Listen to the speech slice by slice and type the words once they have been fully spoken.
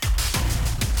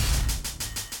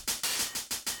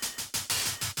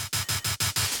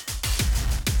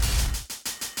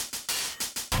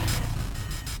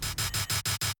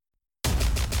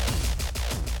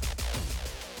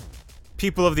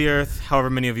people of the earth,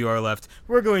 however many of you are left,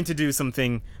 we're going to do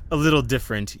something a little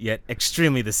different, yet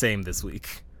extremely the same this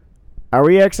week. Are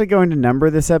we actually going to number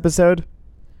this episode?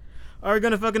 Are we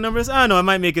gonna fucking number this? I don't know. I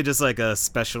might make it just like a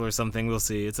special or something. We'll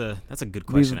see. That's a good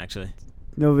question, actually.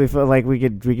 No, we feel like we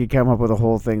could come up with a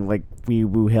whole thing like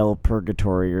Weeaboo Hell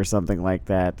Purgatory or something like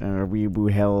that, or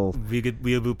Weeaboo Hell.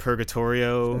 Weeaboo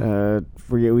Purgatorio.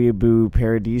 Weeaboo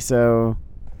Paradiso.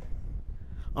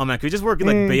 Oh man, can we just work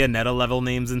like Bayonetta level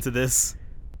names into this?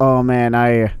 Oh man,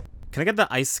 Can I get the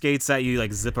ice skates that you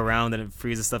like zip around and it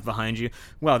freezes stuff behind you?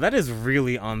 Wow, that is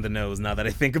really on the nose now that I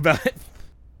think about it.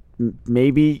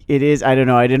 Maybe it is. I don't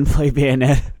know. I didn't play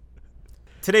Bayonetta.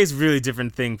 Today's really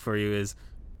different thing for you is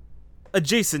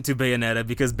adjacent to Bayonetta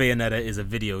because Bayonetta is a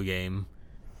video game.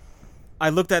 I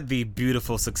looked at the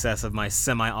beautiful success of my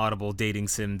semi-audible dating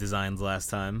sim designs last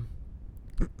time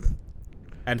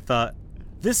and thought,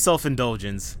 this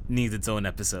self-indulgence needs its own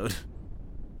episode.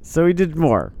 So we did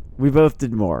more. We both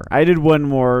did more. I did one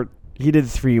more. He did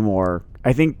three more.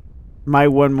 I think my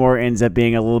one more ends up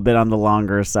being a little bit on the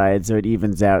longer side, so it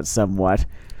evens out somewhat.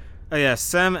 Oh yeah,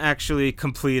 Sam actually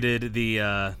completed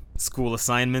the school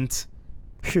assignment.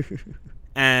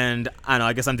 And, I don't know,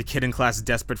 I guess I'm the kid in class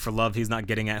desperate for love he's not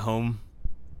getting at home.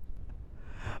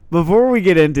 Before we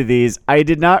get into these, I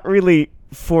did not really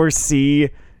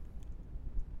foresee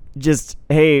just,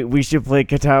 hey, we should play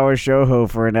Katawa Shoujo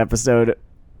for an episode,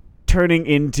 turning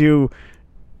into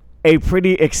a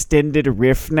pretty extended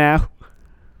riff now.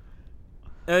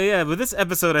 Yeah, but this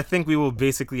episode, I think we will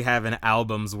basically have an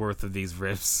album's worth of these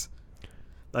riffs.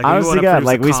 Like, honestly, God,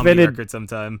 like we spent record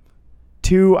sometime.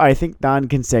 2, I think,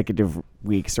 non-consecutive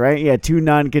weeks, right? Yeah, 2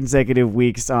 non-consecutive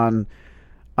weeks on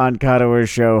Katawa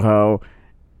Shoujo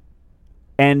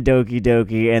and Doki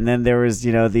Doki, and then there was,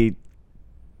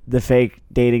 the fake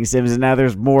dating sims, and now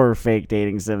there's more fake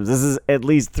dating sims. This is at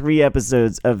least 3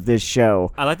 episodes of this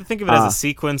show. I like to think of it as a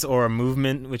sequence or a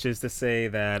movement, which is to say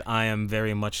that I am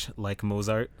very much like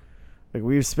Mozart. Like,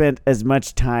 we've spent as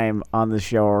much time on the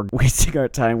show or wasting our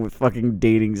time with fucking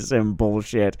dating sim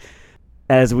bullshit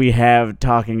as we have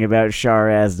talking about Char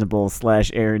Aznable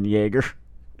 / Eren Yeager.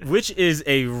 Which is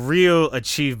a real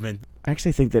achievement. I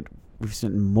actually think that we've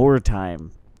spent more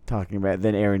time talking about it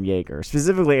than Eren Yeager.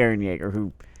 Specifically Eren Yeager,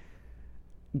 who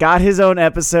got his own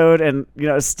episode and,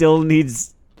 still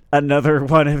needs another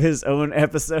one of his own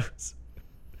episodes.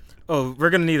 Oh, we're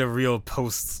going to need a real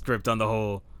postscript on the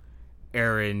whole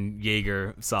Eren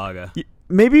Yeager saga.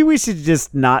 Maybe we should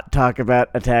just not talk about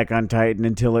Attack on Titan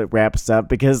until it wraps up,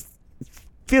 because it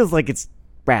feels like it's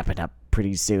wrapping up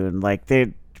pretty soon. Like,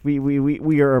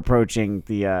 we are approaching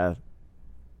the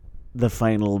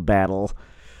final battle.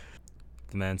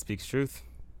 The man speaks truth.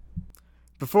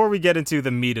 Before we get into the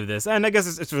meat of this, and I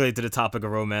guess it's related to the topic of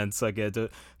romance, the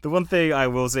one thing I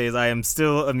will say is I am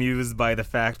still amused by the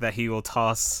fact that he will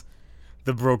toss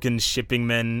the broken shipping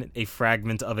men a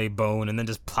fragment of a bone and then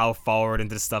just plow forward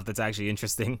into stuff that's actually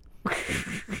interesting.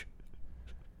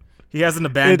 He hasn't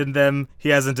abandoned them. He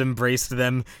hasn't embraced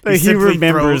them. He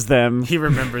remembers them. He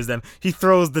remembers them. He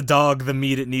throws the dog the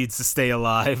meat it needs to stay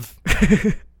alive.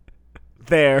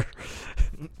 There.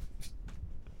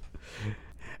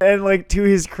 And, to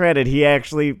his credit, he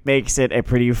actually makes it a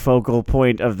pretty focal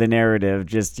point of the narrative.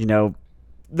 Just,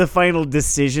 the final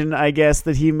decision, I guess,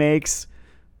 that he makes.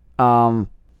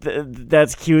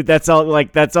 That's cute. That's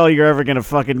all you're ever gonna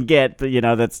fucking get. But,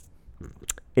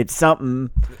 it's something.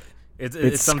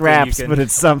 It's scraps, but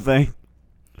it's something.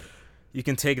 You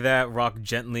can take that, rock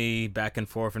gently back and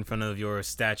forth in front of your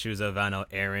statues of,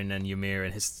 Eren and Ymir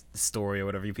and his story or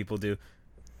whatever you people do.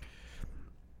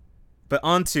 But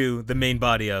onto the main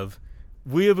body of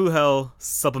Weeaboo Hell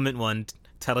Supplement 1,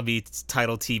 title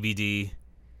TBD,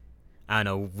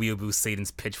 Weeaboo Satan's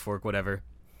Pitchfork, whatever.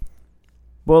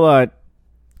 Well,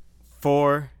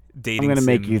 4 dating I'm going to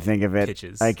make you think of it.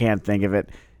 Pitches. I can't think of it.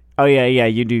 Oh, yeah,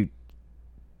 you do.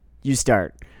 You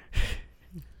start.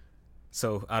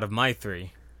 So, out of my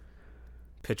 3,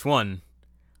 pitch 1,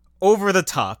 over the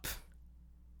top.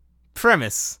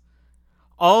 Premise,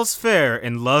 all's fair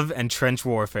in love and trench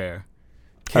warfare.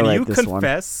 Can you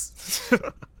confess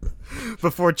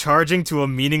before charging to a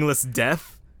meaningless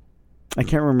death? I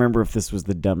can't remember if this was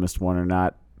the dumbest one or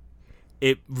not.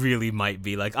 It really might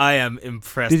be. I am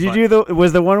impressed. Did you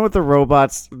was the one with the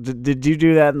robots? Did you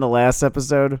do that in the last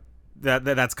episode?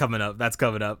 That's coming up. That's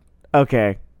coming up.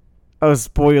 Okay. Oh,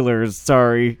 spoilers.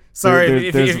 Sorry.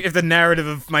 If the narrative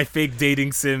of my fake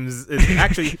dating sims is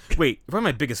actually wait, you're probably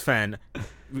my biggest fan.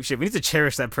 Shit, we need to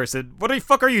cherish that person. What the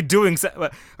fuck are you doing? All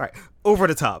right, over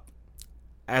the top.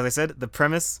 As I said, the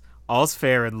premise: all's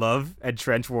fair in love and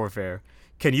trench warfare.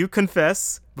 Can you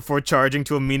confess before charging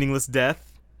to a meaningless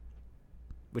death?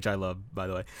 which I love, by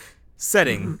the way.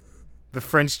 Setting: the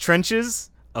French trenches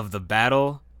of the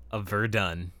Battle of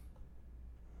Verdun.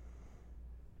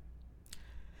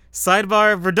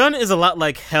 Sidebar: Verdun is a lot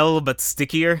like hell, but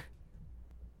stickier.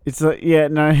 It's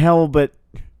not hell, but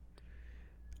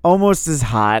almost as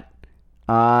hot.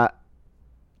 A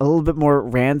little bit more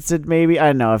rancid, maybe. I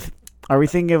don't know. Are we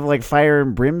thinking of like Fire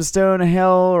and Brimstone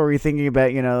hell, or are we thinking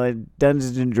about like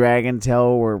Dungeons and Dragons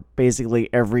hell, where basically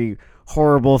every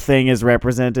horrible thing is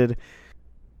represented?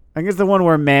 I guess the one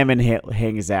where Mammon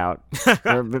hangs out.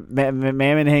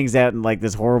 Mammon hangs out in like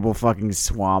this horrible fucking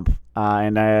swamp,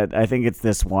 and I think it's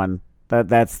this one.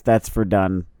 That's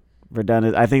Verdun. Verdun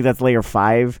is. I think that's layer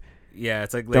 5. Yeah,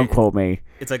 it's like don't quote me.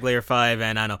 It's like layer 5,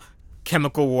 and I don't know.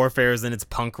 Chemical warfare is in its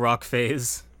punk rock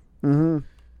phase. Mm-hmm.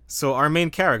 So our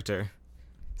main character,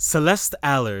 Celeste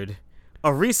Allard,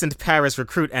 a recent Paris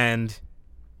recruit and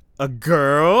a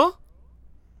girl?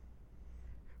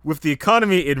 With the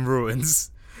economy in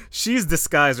ruins, she's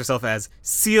disguised herself as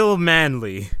Seal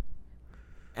Manley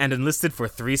and enlisted for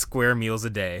 3 square meals a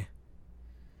day.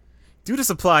 Due to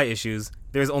supply issues,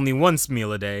 there's only 1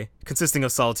 meal a day, consisting of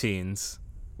saltines,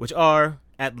 which are,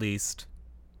 at least,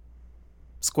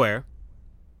 square.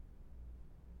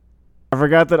 I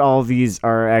forgot that all of these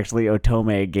are actually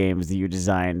Otome games that you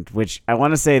designed, which I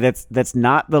want to say that's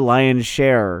not the lion's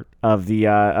share of the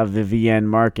VN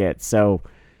market. So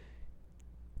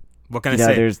what can I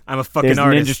say? I'm a fucking there's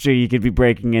artist. An industry you could be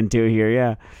breaking into here,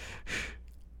 yeah.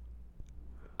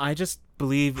 I just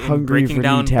believe in Hungry breaking for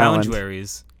down new talent.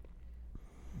 boundaries.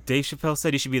 Dave Chappelle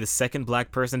said he should be the second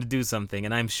black person to do something,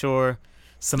 and I'm sure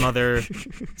some other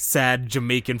sad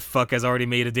Jamaican fuck has already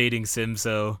made a dating sim,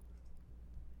 so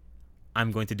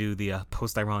I'm going to do the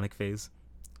post-ironic phase.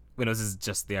 Wait, no, this is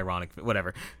just the ironic,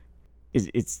 whatever.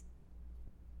 It's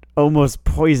almost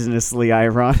poisonously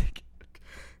ironic.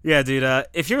 Yeah, dude,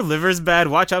 if your liver's bad,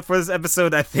 watch out for this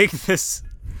episode. I think this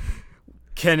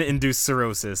can induce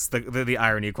cirrhosis, the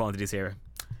irony quantities here.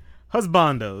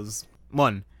 Husbandos.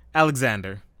 1.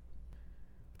 Alexander.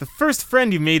 The first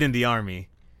friend you made in the army.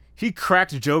 He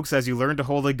cracked jokes as you learned to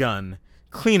hold a gun,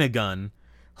 clean a gun,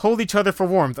 hold each other for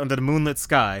warmth under the moonlit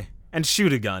sky, and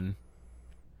shoot a gun.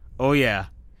 Oh yeah,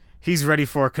 he's ready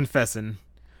for a confessin'.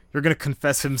 You're gonna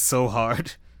confess him so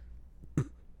hard.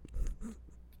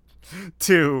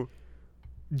 2.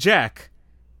 Jack.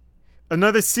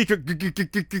 Another secret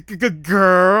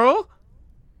girl?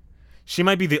 She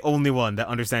might be the only one that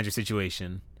understands your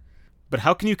situation. But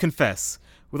how can you confess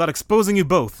without exposing you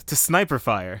both to sniper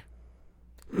fire?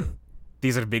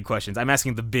 These are the big questions. I'm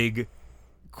asking the big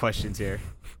questions here.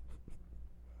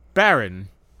 Baron.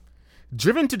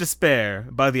 Driven to despair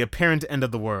by the apparent end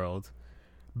of the world,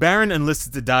 Baron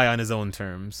enlisted to die on his own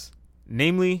terms.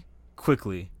 Namely,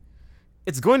 quickly.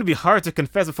 It's going to be hard to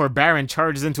confess before Baron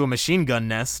charges into a machine gun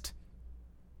nest.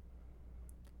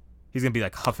 He's going to be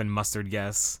like huffing mustard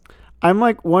gas. I'm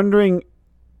like wondering...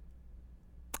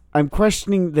 I'm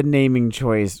questioning the naming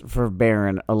choice for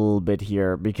Baron a little bit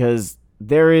here, because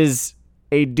there is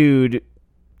a dude,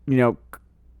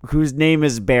 whose name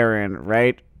is Baron,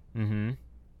 right? Mm-hmm.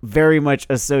 Very much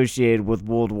associated with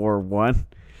World War One.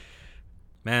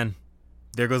 Man,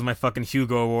 there goes my fucking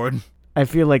Hugo Award. I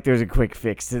feel like there's a quick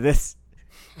fix to this.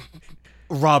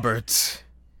 Robert.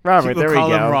 There we call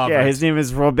go. him Robert. Yeah, his name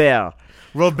is Robert.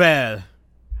 Robert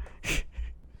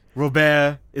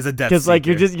is a death Because like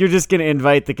seeker. you're just gonna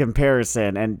invite the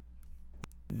comparison, and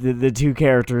the two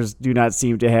characters do not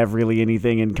seem to have really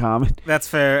anything in common. That's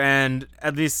fair, and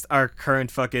at least our current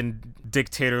fucking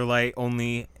dictator light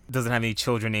only doesn't have any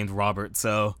children named Robert,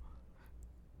 so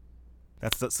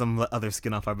that's some other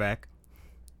skin off our back.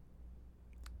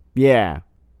 Yeah.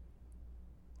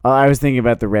 I was thinking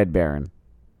about the Red Baron.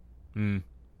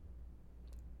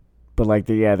 But like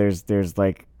there's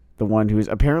like the one who's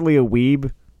apparently a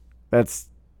weeb. That's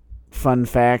fun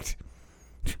fact.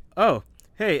 Oh,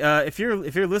 hey, if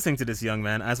you're listening to this, young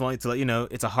man, I just want to let you know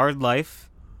it's a hard life,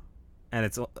 and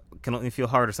it can only feel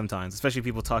harder sometimes, especially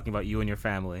people talking about you and your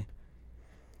family.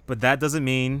 But that doesn't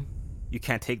mean you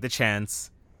can't take the chance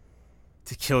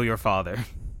to kill your father.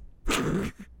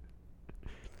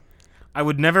 I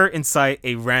would never incite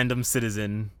a random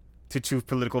citizen to choose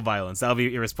political violence. That would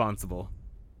be irresponsible.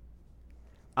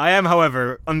 I am,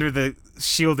 however, under the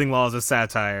shielding laws of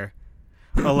satire,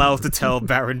 allowed to tell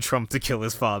Baron Trump to kill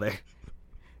his father.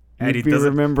 And he doesn't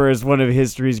remember as one of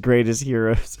history's greatest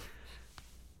heroes.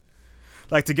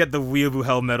 Like to get the Weeaboo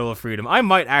Hell Medal of Freedom. I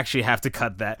might actually have to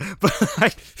cut that, but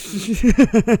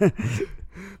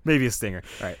maybe a stinger.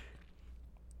 All right.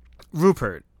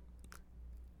 Rupert.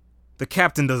 The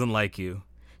captain doesn't like you.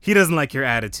 He doesn't like your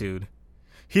attitude.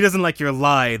 He doesn't like your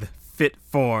lithe, fit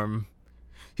form.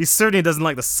 He certainly doesn't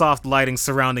like the soft lighting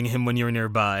surrounding him when you're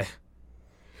nearby.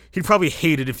 He'd probably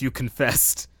hate it if you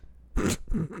confessed.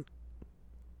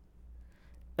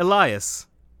 Elias.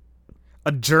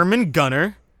 A German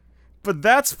gunner? But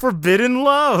that's forbidden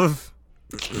love!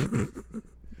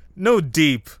 No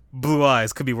deep, blue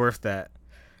eyes could be worth that,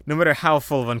 no matter how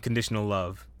full of unconditional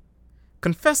love.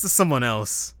 Confess to someone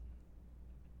else.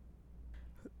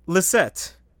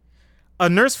 Lisette. A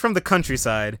nurse from the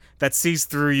countryside that sees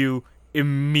through you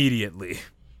immediately.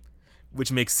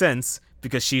 Which makes sense,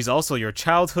 because she's also your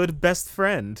childhood best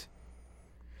friend.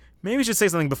 Maybe you should say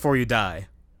something before you die.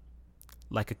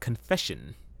 Like a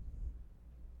confession.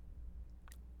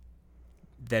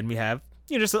 Then we have,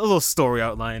 just a little story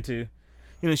outline to,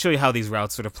 show you how these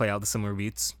routes sort of play out the similar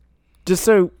beats. Just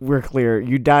so we're clear,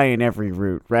 you die in every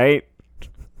route, right?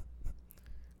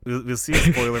 We'll see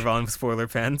a spoiler volume, spoiler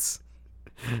pens.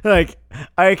 Like,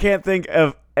 I can't think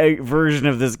of a version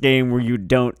of this game where you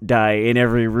don't die in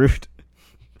every route.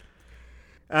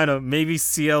 I don't know, maybe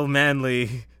CL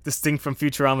Manley, distinct from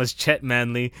Futurama's Chet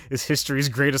Manley, is history's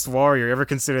greatest warrior. Ever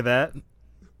consider that?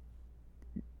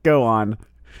 Go on.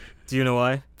 Do you know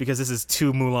why? Because this is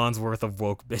 2 Mulans worth of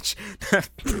woke, bitch.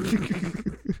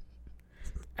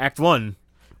 Act 1.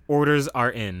 Orders are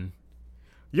in.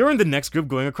 You're in the next group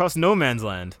going across no man's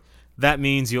land. That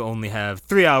means you only have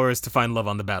 3 hours to find love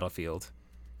on the battlefield.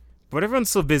 But everyone's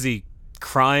so busy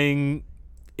crying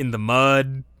in the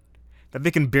mud that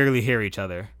they can barely hear each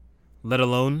other, let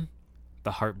alone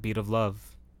the heartbeat of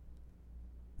love.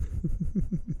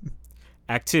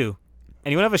 Act 2.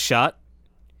 Anyone have a shot?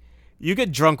 You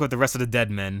get drunk with the rest of the dead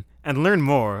men and learn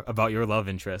more about your love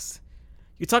interest.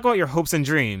 You talk about your hopes and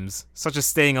dreams, such as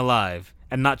staying alive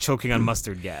and not choking on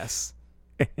mustard gas.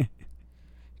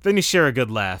 Then you share a good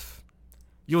laugh.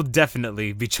 You'll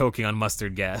definitely be choking on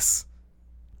mustard gas.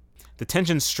 The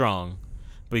tension's strong,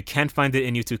 but you can't find it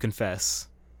in you to confess.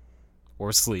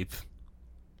 Or sleep.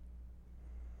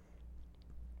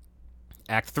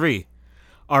 Act 3.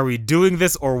 Are we doing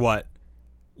this or what?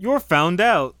 You're found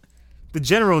out. The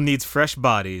general needs fresh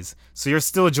bodies, so you're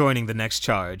still joining the next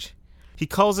charge. He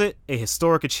calls it a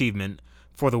historic achievement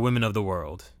for the women of the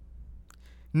world.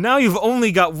 Now you've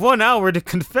only got 1 hour to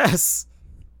confess.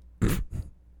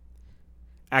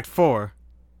 Act 4.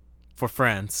 For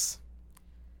France.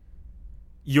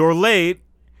 You're late.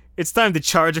 It's time to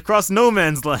charge across no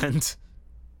man's land.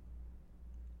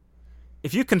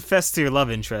 If you confess to your love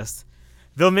interest,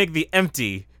 they'll make the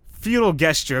empty, futile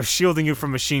gesture of shielding you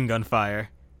from machine gun fire.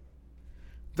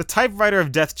 The typewriter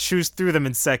of death chews through them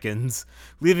in seconds,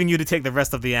 leaving you to take the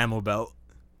rest of the ammo belt.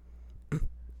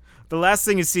 The last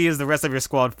thing you see is the rest of your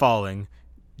squad falling,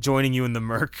 joining you in the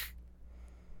murk.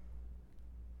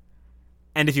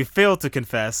 And if you fail to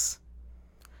confess,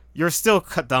 you're still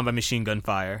cut down by machine gun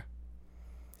fire.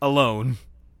 Alone.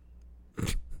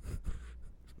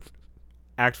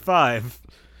 Act 5.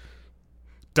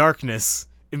 Darkness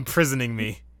imprisoning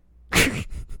me.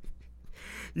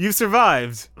 You've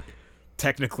survived.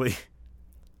 Technically.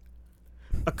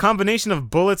 A combination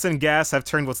of bullets and gas have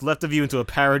turned what's left of you into a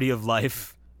parody of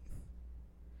life.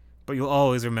 But you'll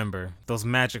always remember those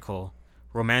magical,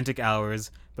 romantic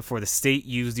hours before the state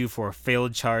used you for a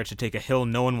failed charge to take a hill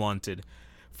no one wanted,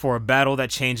 for a battle that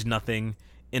changed nothing,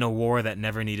 in a war that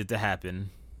never needed to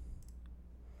happen.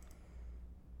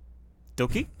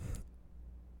 Doki?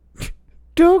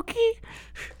 Doki?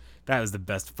 That was the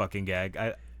best fucking gag.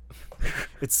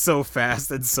 It's so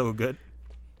fast and so good.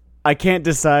 I can't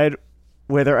decide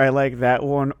whether I like that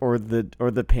one or the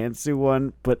Pantsu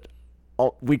one, but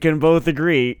we can both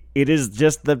agree it is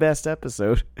just the best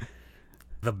episode.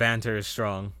 The banter is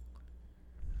strong.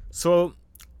 So,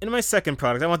 in my second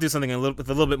product, I want to do something with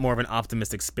a little bit more of an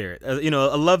optimistic spirit.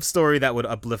 A love story that would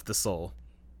uplift the soul.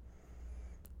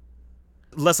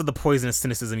 Less of the poisonous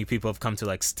cynicism you people have come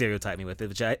to stereotype me with,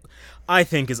 which I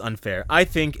think is unfair. I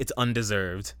think it's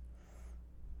undeserved.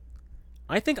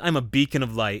 I think I'm a beacon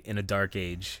of light in a dark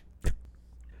age.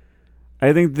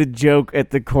 I think the joke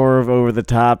at the core of Over the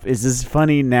Top is as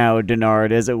funny now,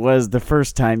 Denard, as it was the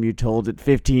first time you told it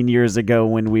 15 years ago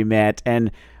when we met,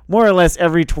 and more or less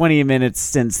every 20 minutes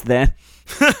since then.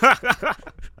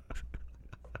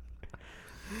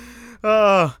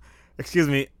 Oh, excuse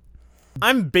me.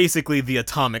 I'm basically the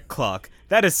atomic clock.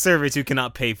 That is service you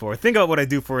cannot pay for. Think about what I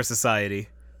do for a society.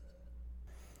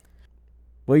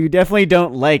 Well, you definitely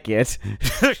don't like it.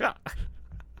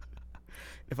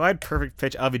 If I had perfect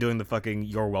pitch, I'll be doing the fucking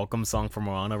You're Welcome song for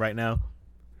Moana right now.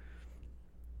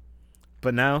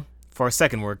 But now, for our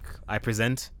second work, I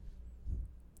present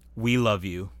We Love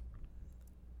You.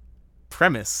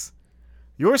 Premise.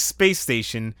 Your space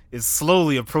station is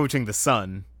slowly approaching the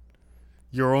sun.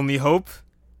 Your only hope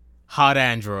hot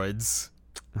androids.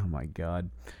 Oh my god.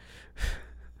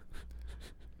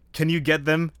 Can you get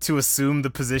them to assume the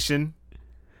position?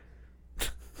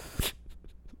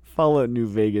 Fallout New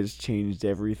Vegas changed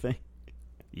everything.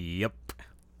 Yep.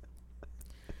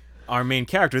 Our main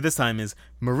character this time is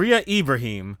Maria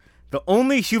Ibrahim, the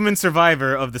only human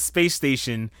survivor of the space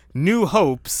station New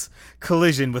Hope's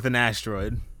collision with an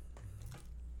asteroid.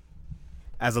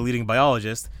 As a leading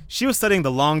biologist, she was studying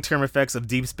the long-term effects of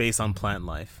deep space on plant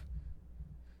life.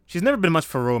 She's never been much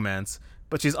for romance,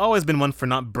 but she's always been one for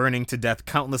not burning to death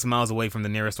countless miles away from the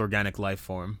nearest organic life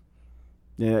form.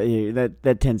 Yeah,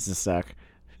 that tends to suck.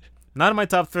 Not in my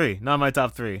top three. Not in my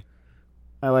top three.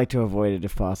 I like to avoid it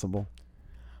if possible.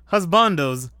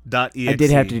 Husbandos.exe. I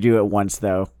did have to do it once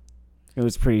though. It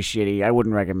was pretty shitty. I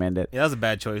wouldn't recommend it. Yeah, that was a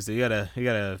bad choice, dude. You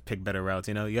gotta pick better routes,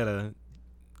 you know? You gotta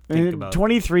think about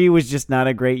 23 was just not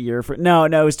a great year for... No,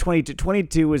 it was 22.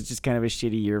 22 was just kind of a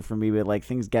shitty year for me, but like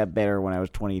things got better when I was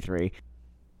 23.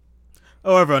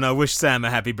 Oh, everyone, I wish Sam a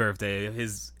happy birthday.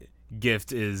 His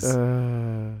gift is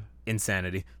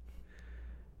insanity.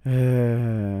 Back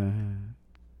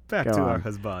Go to on. our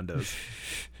husbandos.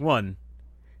 1.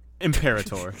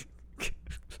 Imperator.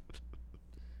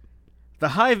 The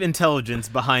hive intelligence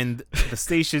behind the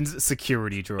station's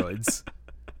security droids.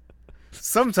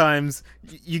 Sometimes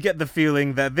you get the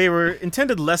feeling that they were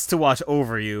intended less to watch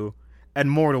over you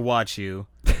and more to watch you,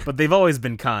 but they've always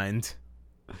been kind.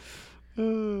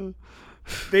 They'd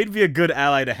be a good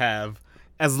ally to have,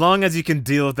 as long as you can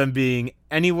deal with them being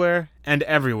anywhere and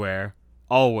everywhere,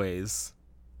 always.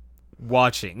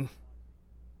 Watching.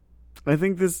 I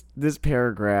think this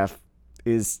paragraph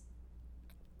is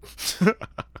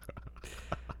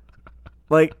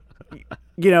like,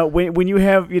 you know, when you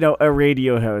have, you know, a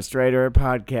radio host, right, or a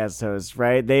podcast host,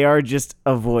 right, they are just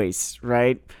a voice,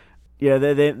 right? Yeah,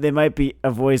 they might be a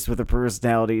voice with a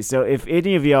personality. So if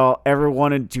any of y'all ever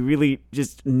wanted to really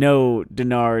just know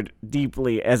Denard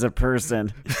deeply as a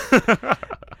person,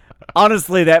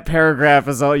 honestly, that paragraph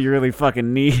is all you really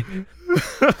fucking need.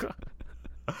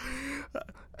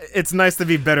 It's nice to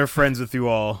be better friends with you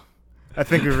all. I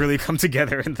think we really come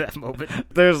together in that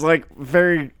moment. There's like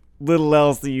very little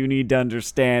else that you need to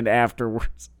understand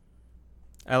afterwards.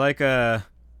 I like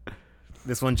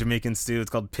this one Jamaican stew. It's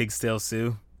called pig's tail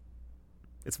stew.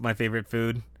 It's my favorite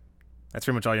food. That's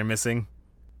pretty much all you're missing.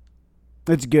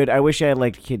 It's good. I wish I had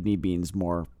liked kidney beans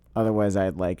more. Otherwise,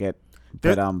 I'd like it.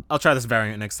 But I'll try this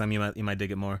variant next time. You might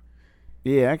dig it more.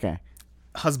 Yeah, okay.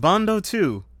 Husbando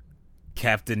 2.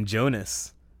 Captain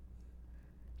Jonas.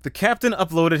 The captain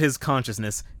uploaded his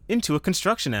consciousness into a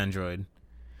construction android.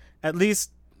 At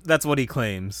least, that's what he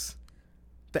claims.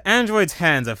 The android's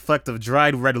hands have flecks of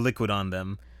dried red liquid on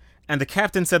them, and the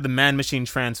captain said the man-machine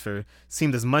transfer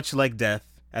seemed as much like death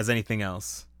as anything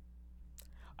else.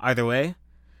 Either way,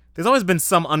 there's always been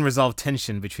some unresolved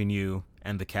tension between you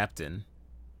and the captain.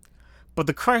 But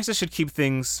the crisis should keep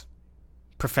things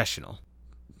professional.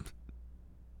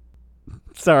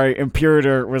 Sorry,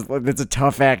 Imperator it's a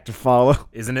tough act to follow.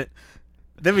 Isn't it?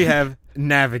 Then we have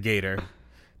Navigator,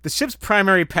 the ship's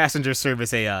primary passenger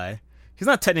service AI. He's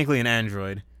not technically an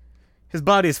android. His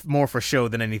body is more for show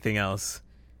than anything else.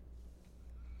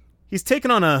 He's taken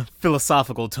on a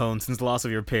philosophical tone since the loss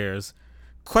of your peers,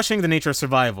 questioning the nature of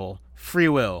survival, free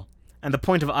will, and the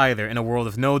point of either in a world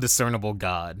with no discernible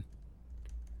God.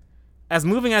 As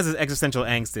moving as his existential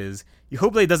angst is, you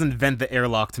hope that he doesn't vent the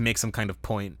airlock to make some kind of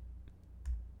point.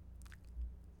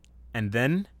 And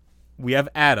then, we have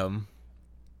Adam.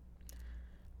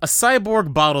 A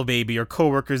cyborg bottle baby your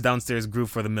co-workers downstairs grew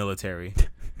for the military.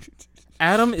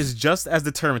 Adam is just as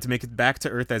determined to make it back to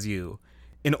Earth as you,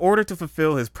 in order to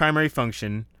fulfill his primary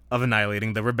function of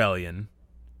annihilating the rebellion.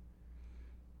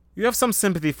 You have some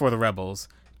sympathy for the rebels,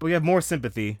 but you have more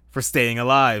sympathy for staying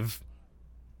alive.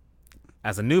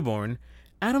 As a newborn,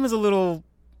 Adam is a little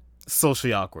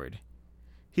socially awkward.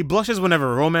 He blushes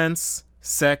whenever romance,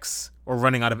 sex, or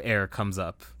running out of air comes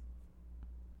up.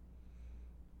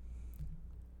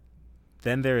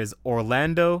 Then there is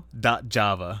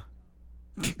Orlando.java.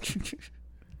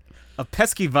 A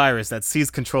pesky virus that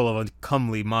seized control of a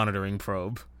comely monitoring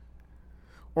probe.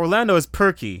 Orlando is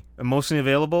perky, emotionally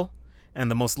available, and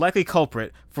the most likely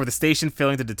culprit for the station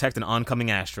failing to detect an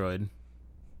oncoming asteroid.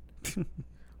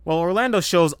 While Orlando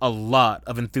shows a lot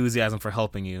of enthusiasm for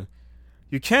helping you,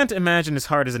 you can't imagine his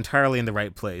heart is entirely in the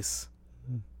right place.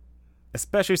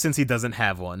 Especially since he doesn't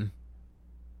have one.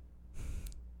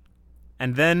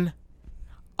 And then,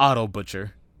 Auto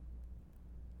Butcher.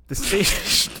 The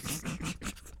station...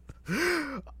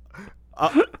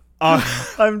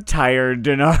 I'm tired,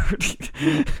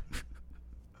 Denard.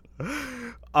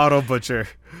 Auto Butcher.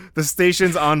 The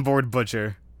station's onboard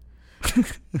butcher.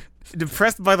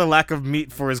 Depressed by the lack of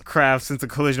meat for his craft since the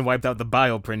collision wiped out the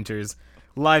bioprinters,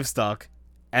 livestock,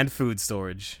 and food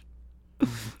storage.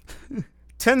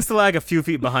 Tends to lag a few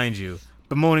feet behind you,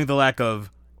 bemoaning the lack of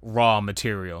raw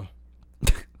material.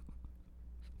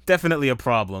 Definitely a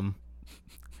problem.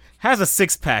 Has a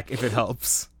six-pack if it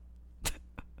helps.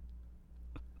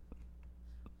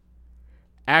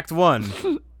 Act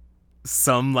 1.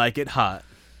 Some like it hot.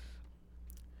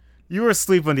 You were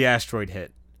asleep when the asteroid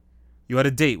hit. You had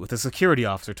a date with a security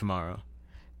officer tomorrow,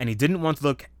 and he didn't want to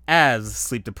look as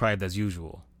sleep-deprived as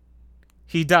usual.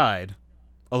 He died,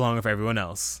 along with everyone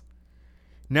else.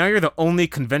 Now you're the only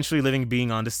conventionally living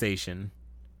being on the station,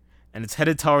 and it's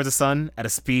headed towards the sun at a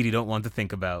speed you don't want to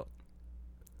think about.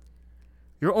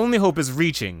 Your only hope is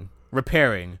reaching,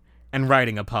 repairing, and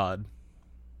riding a pod.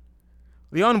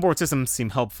 The onboard systems seem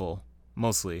helpful,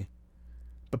 mostly,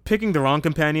 but picking the wrong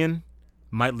companion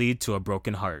might lead to a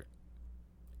broken heart.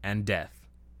 And death.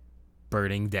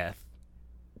 Burning death.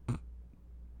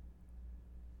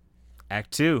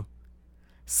 Act 2.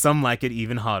 Some like it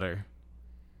even hotter.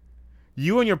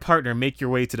 You and your partner make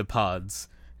your way to the pods,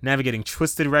 navigating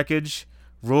twisted wreckage,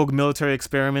 rogue military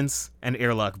experiments, and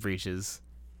airlock breaches.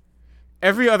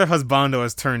 Every other husbando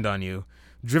has turned on you,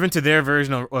 driven to their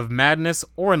version of madness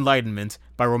or enlightenment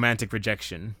by romantic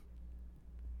rejection.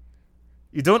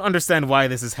 You don't understand why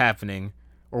this is happening,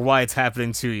 or why it's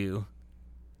happening to you,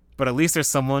 but at least there's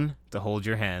someone to hold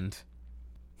your hand.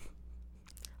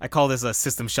 I call this a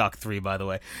System Shock 3, by the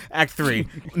way. Act 3.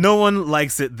 No one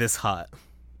likes it this hot.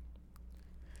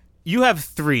 You have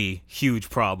 3 huge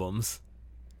problems.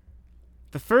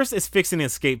 The first is fixing an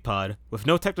escape pod with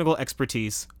no technical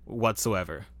expertise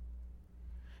whatsoever.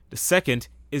 The second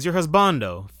is your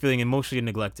husbando feeling emotionally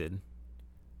neglected.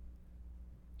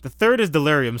 The third is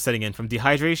delirium setting in from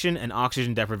dehydration and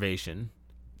oxygen deprivation.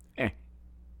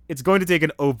 It's going to take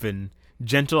an open,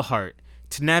 gentle heart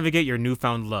to navigate your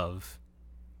newfound love,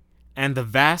 and the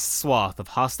vast swath of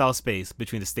hostile space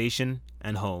between the station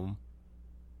and home.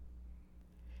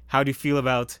 How do you feel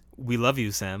about We Love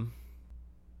You, Sam?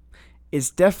 It's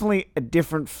definitely a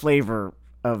different flavor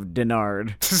of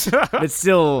Denard. It's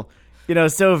still,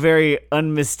 so very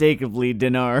unmistakably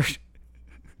Denard.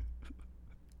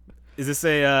 Is this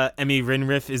a Emmy Rin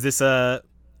riff? Is this a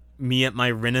me at my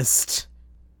Rinnest?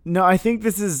 No, I think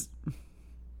this is,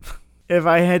 if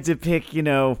I had to pick,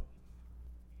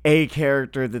 a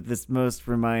character that this most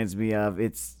reminds me of,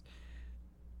 it's,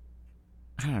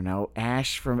 I don't know,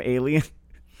 Ash from Alien.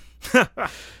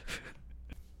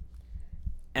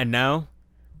 And now,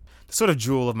 the sort of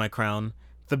jewel of my crown,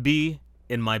 the bee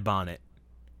in my bonnet,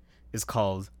 is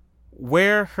called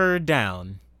Wear Her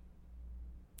Down.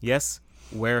 Yes,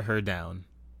 Wear Her Down.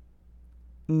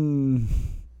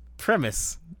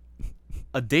 Premise: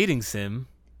 a dating sim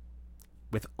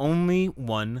with only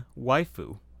one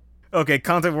waifu. Okay,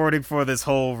 content warning for this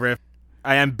whole riff.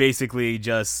 I am basically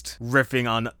just riffing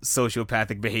on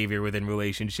sociopathic behavior within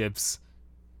relationships.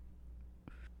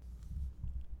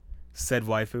 Said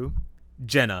waifu,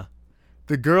 Jenna,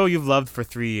 the girl you've loved for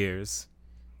 3 years.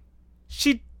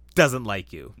 She doesn't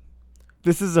like you.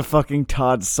 This is a fucking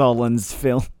Todd Solondz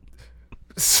film.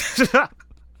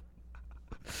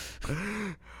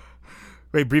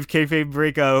 Wait, brief kayfabe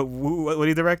break. What do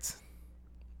you direct?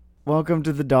 Welcome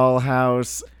to the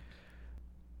Dollhouse.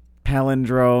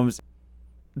 Palindromes.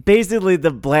 Basically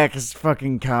the blackest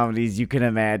fucking comedies you can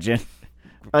imagine.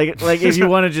 Like if you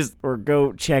want to just or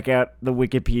go check out the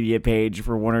Wikipedia page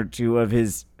for one or two of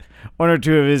his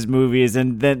movies,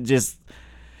 and then just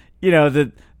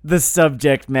the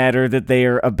subject matter that they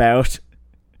are about.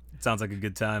 Sounds like a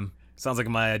good time. Sounds like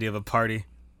my idea of a party.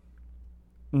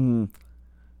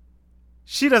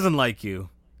 She doesn't like you,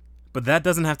 but that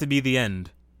doesn't have to be the end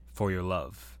for your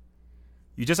love.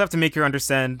 You just have to make her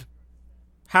understand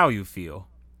how you feel.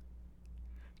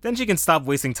 Then she can stop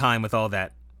wasting time with all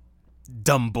that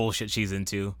dumb bullshit she's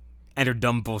into and her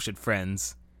dumb bullshit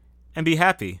friends and be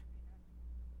happy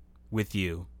with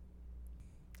you.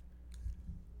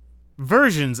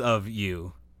 Versions of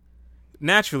you.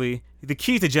 Naturally, the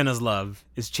key to Jenna's love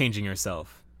is changing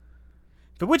yourself.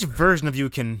 But which version of you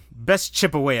can best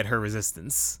chip away at her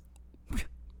resistance?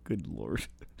 Good lord.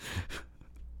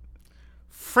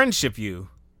 Friendship you.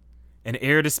 An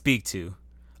ear to speak to.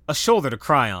 A shoulder to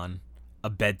cry on. A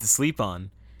bed to sleep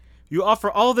on. You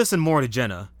offer all this and more to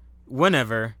Jenna,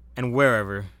 whenever and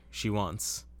wherever she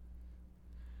wants.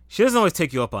 She doesn't always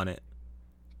take you up on it,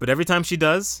 but every time she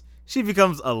does, she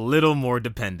becomes a little more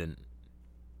dependent.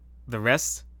 The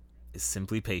rest is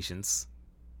simply patience.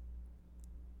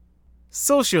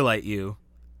 Socialite you.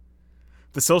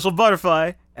 The social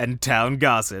butterfly and town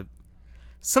gossip.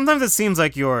 Sometimes it seems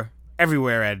like you're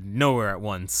everywhere and nowhere at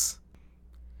once.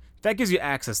 That gives you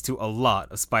access to a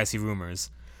lot of spicy rumors,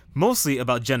 mostly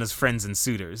about Jenna's friends and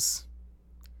suitors.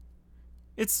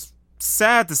 It's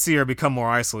sad to see her become more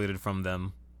isolated from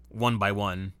them, one by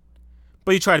one,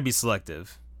 but you try to be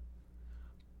selective.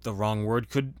 The wrong word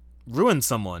could ruin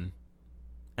someone,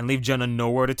 and leave Jenna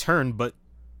nowhere to turn but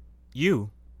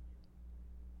you.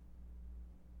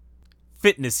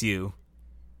 Fitness you.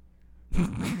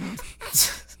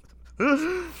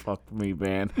 Fuck me,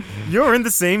 man. You're in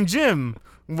the same gym.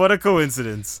 What a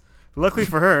coincidence. Luckily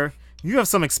for her, you have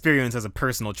some experience as a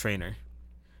personal trainer.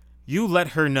 You let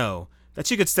her know that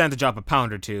she could stand to drop a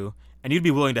pound or two, and you'd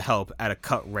be willing to help at a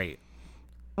cut rate.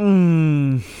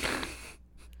 You'll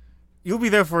be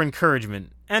there for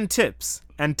encouragement, and tips,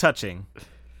 and touching.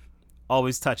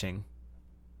 Always touching.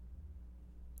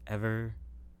 Ever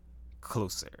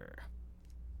closer.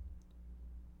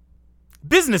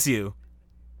 Business you!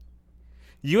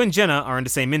 You and Jenna are in the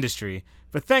same industry,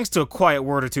 but thanks to a quiet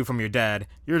word or two from your dad,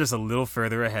 you're just a little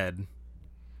further ahead.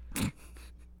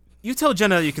 You tell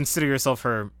Jenna you consider yourself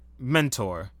her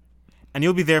mentor, and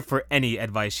you'll be there for any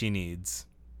advice she needs.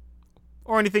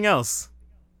 Or anything else.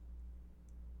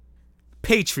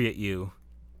 Patriot you.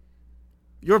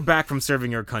 You're back from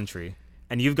serving your country,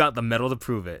 and you've got the medal to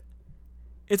prove it.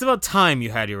 It's about time you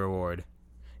had your reward.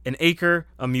 An acre,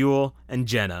 a mule, and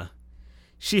Jenna.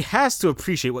 She has to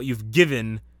appreciate what you've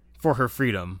given for her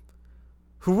freedom.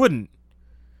 Who wouldn't?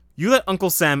 You let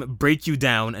Uncle Sam break you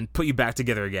down and put you back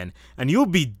together again, and you'll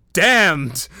be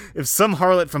damned if some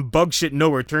harlot from Bugshit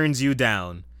Nowhere turns you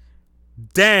down.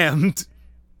 Damned!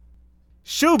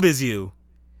 Showbiz you!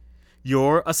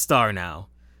 You're a star now.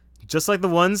 Just like the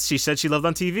ones she said she loved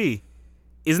on TV.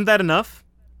 Isn't that enough?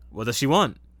 What does she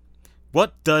want?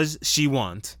 What does she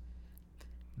want?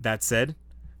 That said,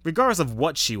 regardless of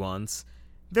what she wants,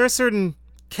 there are certain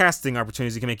casting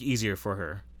opportunities you can make easier for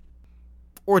her.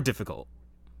 Or difficult.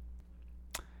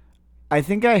 I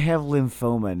think I have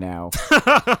lymphoma now.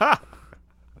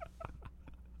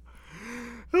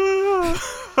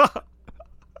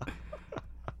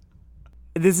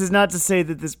 This is not to say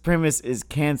that this premise is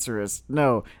cancerous.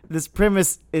 No, this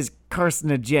premise is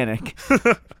carcinogenic.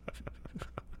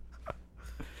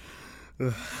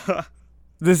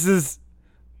 This is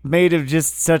made of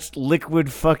just such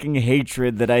liquid fucking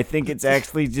hatred that I think it's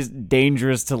actually just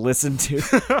dangerous to listen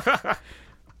to.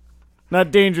 Not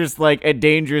dangerous like a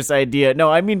dangerous idea. No,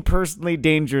 I mean personally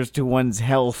dangerous to one's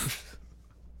health.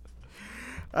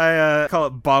 I call it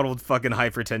bottled fucking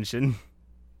hypertension.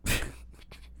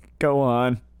 Go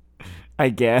on. I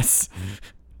guess.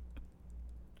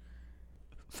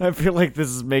 I feel like this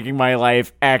is making my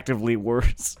life actively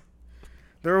worse.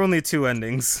 There are only two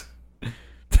endings.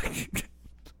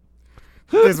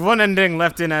 There's one ending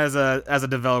left in as a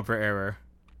developer error.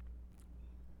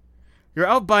 You're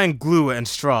out buying glue and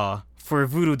straw for a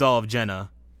voodoo doll of Jenna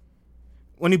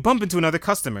when you bump into another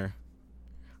customer.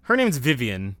 Her name's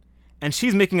Vivian, and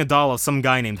she's making a doll of some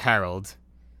guy named Harold.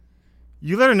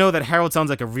 You let her know that Harold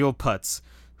sounds like a real putz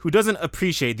who doesn't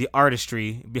appreciate the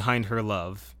artistry behind her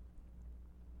love.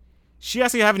 She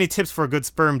asks if you have any tips for a good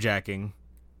sperm jacking.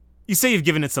 You say you've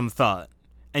given it some thought,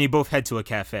 and you both head to a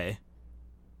cafe.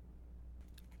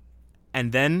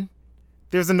 And then,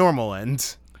 there's a normal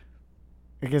end.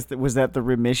 I guess was that the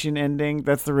remission ending?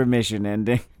 That's the remission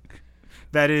ending.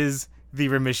 That is the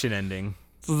remission ending.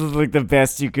 So this is like the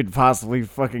best you could possibly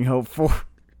fucking hope for.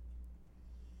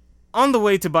 On the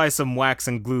way to buy some wax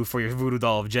and glue for your voodoo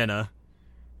doll of Jenna,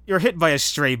 you're hit by a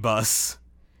stray bus.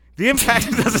 The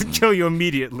impact doesn't kill you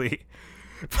immediately,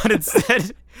 but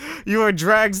instead, you are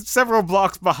dragged several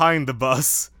blocks behind the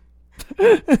bus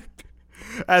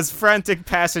as frantic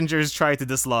passengers try to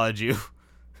dislodge you.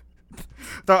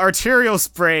 The arterial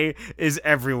spray is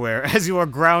everywhere as you are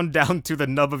ground down to the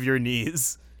nub of your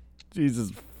knees.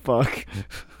 Jesus fuck.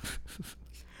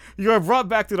 You are brought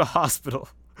back to the hospital,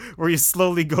 where you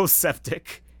slowly go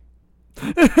septic.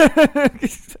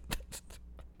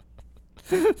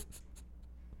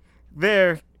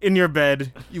 There, in your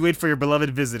bed, you wait for your beloved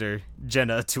visitor,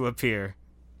 Jenna, to appear.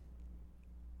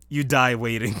 You die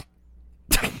waiting.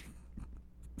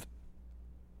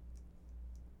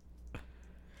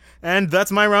 And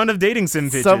that's my round of dating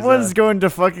sim pitches. Someone's going to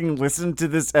fucking listen to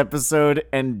this episode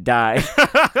and die.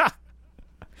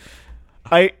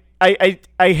 I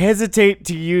hesitate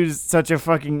to use such a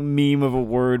fucking meme of a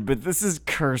word, but this is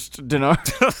cursed,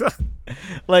 Denard.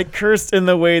 Like, cursed in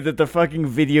the way that the fucking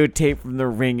videotape from The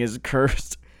Ring is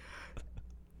cursed.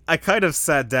 I kind of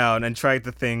sat down and tried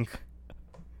to think,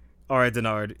 alright,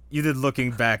 Denard, you did looking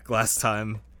back last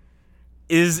time.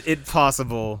 Is it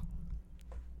possible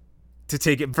to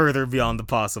take it further beyond the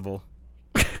possible?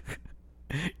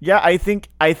 Yeah, I think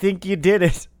you did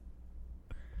it.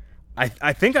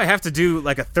 I think I have to do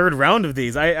like a third round of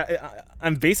these.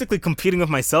 I'm basically competing with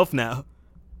myself now.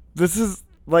 This is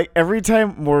like every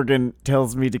time Morgan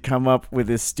tells me to come up with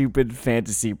a stupid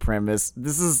fantasy premise.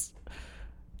 This is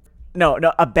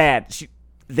a bad.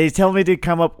 They tell me to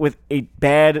come up with a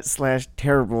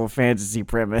bad/terrible fantasy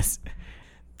premise.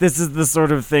 This is the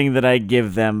sort of thing that I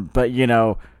give them, but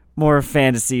more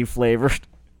fantasy flavored.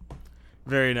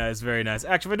 Very nice, very nice.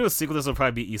 Actually, if I do a sequel, this will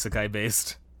probably be isekai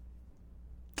based.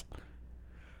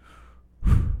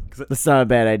 That's not a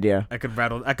bad idea. I could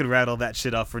rattle that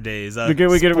shit off for days. We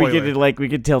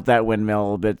could tilt that windmill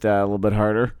a little bit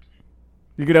harder.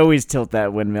 You could always tilt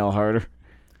that windmill harder.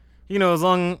 As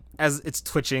long as it's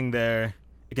twitching there,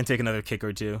 it can take another kick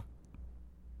or two.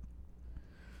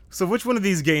 So which one of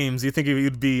these games do you think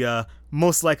you'd be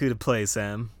most likely to play,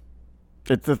 Sam?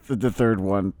 It's the third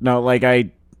one. No,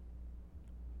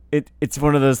 it's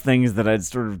one of those things that I'd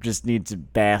sort of just need to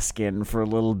bask in for a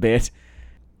little bit.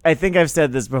 I think I've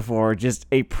said this before, just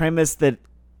a premise that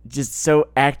just so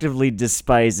actively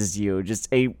despises you. Just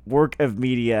a work of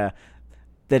media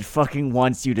that fucking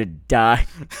wants you to die.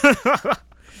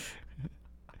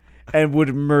 And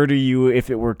would murder you if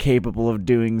it were capable of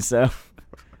doing so.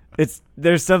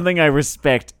 There's something I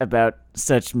respect about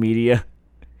such media.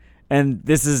 And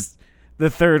the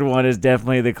third one is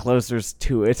definitely the closest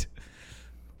to it.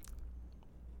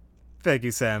 Thank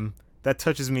you, Sam. That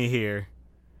touches me here.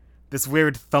 This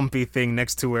weird thumpy thing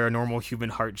next to where a normal human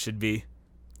heart should be.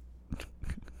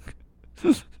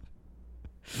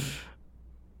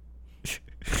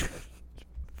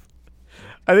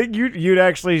 I think you'd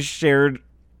actually shared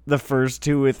the first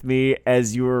two with me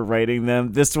as you were writing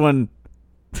them. This one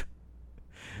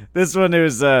was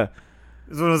the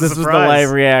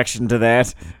live reaction to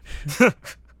that.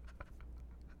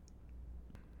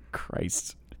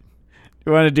 Christ.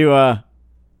 We want to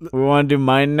do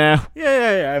mine now?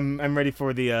 Yeah. I'm ready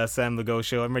for the Sam Legault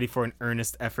show. I'm ready for an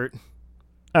earnest effort.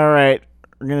 All right.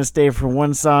 We're going to stay for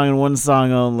one song and one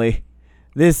song only.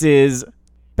 This is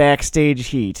Backstage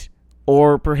Heat.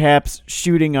 Or perhaps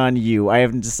Shooting on You. I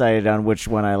haven't decided on which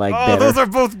one I like better. Oh, those are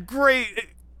both great.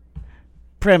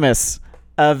 Premise.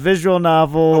 A visual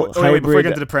novel hybrid. Wait, before we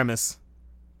get to the premise.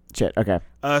 Shit, okay.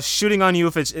 Shooting on You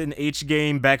if it's an H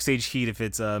game, Backstage Heat if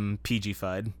it's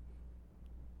PG-fied.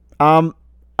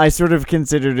 I sort of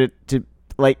considered it to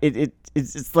like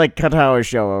it's like Katawa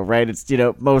Showa, right? It's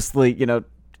mostly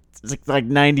it's like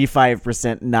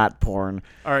 95% not porn.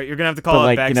 All right, you're gonna have to call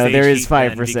it Backstage there Heat is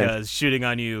 5% because Shooting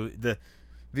on You, the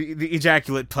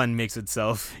ejaculate pun makes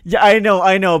itself. Yeah, I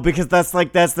know because that's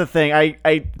the thing.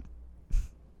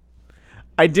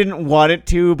 I didn't want it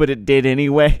to, but it did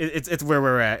anyway. It's where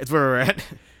we're at. It's where we're at.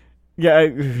 Yeah,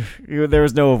 there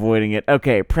was no avoiding it.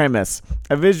 Okay, premise.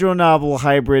 A visual novel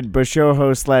hybrid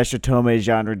Bashoho/Otome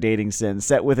genre dating sim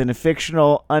set within a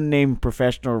fictional, unnamed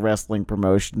professional wrestling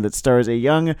promotion that stars a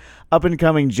young,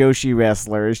 up-and-coming Joshi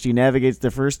wrestler as she navigates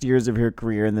the first years of her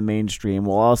career in the mainstream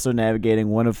while also navigating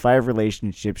one of 5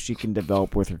 relationships she can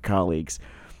develop with her colleagues.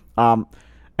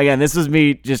 Again, this was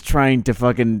me just trying to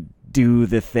fucking do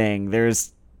the thing.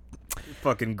 There's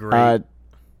fucking great.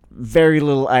 Very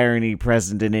little irony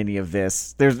present in any of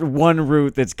this. There's one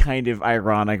route that's kind of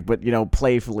ironic, but,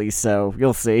 playfully so.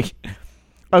 You'll see.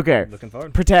 Okay. Looking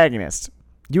forward. Protagonist.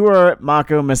 You are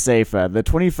Mako Masafa, the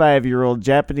 25-year-old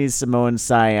Japanese Samoan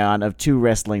scion of 2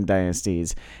 wrestling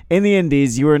dynasties. In the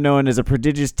Indies, you are known as a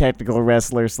prodigious technical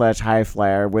wrestler/high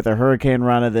flyer with a hurricane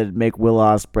rana that'd make Will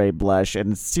Ospreay blush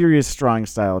and serious strong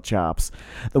style chops.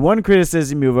 The one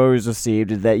criticism you've always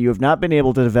received is that you have not been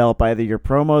able to develop either your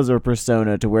promos or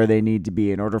persona to where they need to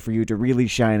be in order for you to really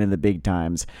shine in the big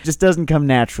times. It just doesn't come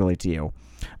naturally to you.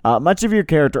 Much of your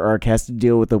character arc has to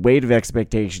deal with the weight of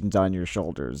expectations on your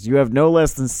shoulders. You have no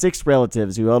less than 6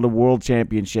 relatives who held a world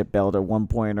championship belt at one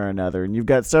point or another, and you've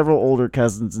got several older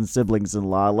cousins and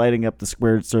siblings-in-law lighting up the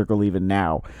squared circle even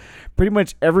now. Pretty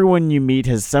much everyone you meet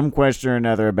has some question or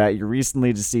another about your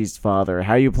recently deceased father,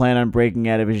 how you plan on breaking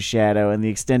out of his shadow, and the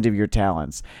extent of your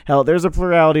talents. Hell, there's a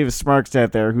plurality of smarks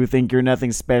out there who think you're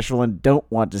nothing special and don't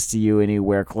want to see you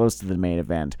anywhere close to the main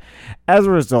event. As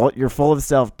a result, you're full of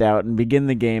self-doubt and begin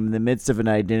the game in the midst of an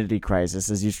identity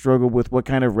crisis as you struggle with what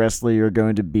kind of wrestler you're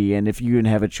going to be and if you even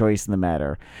have a choice in the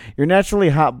matter. You're naturally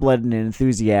hot-blooded and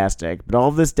enthusiastic, but all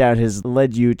of this doubt has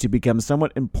led you to become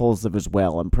somewhat impulsive as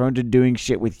well and prone to doing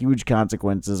shit with huge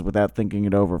consequences without thinking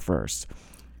it over first.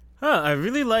 I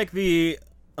really like the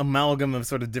amalgam of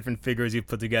sort of different figures you've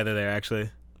put together there,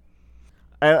 actually.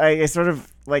 I sort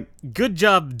of, like... Good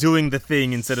job doing the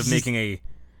thing instead of making a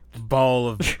ball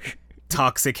of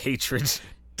toxic hatred.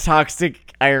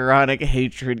 Toxic, ironic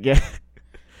hatred, yeah.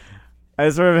 I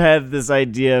sort of had this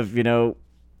idea of,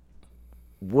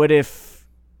 what if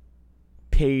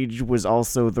Paige was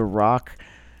also The Rock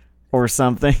or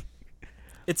something?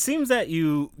 It seems that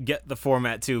you get the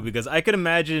format too, because I could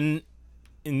imagine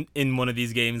in one of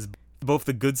these games both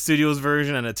the good studios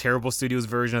version and a terrible studios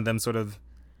version of them sort of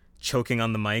choking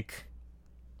on the mic.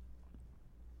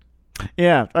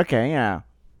 Yeah, okay, yeah.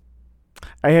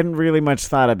 I hadn't really much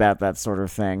thought about that sort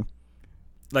of thing.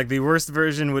 Like, the worst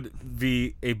version would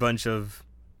be a bunch of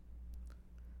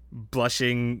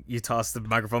blushing, you toss the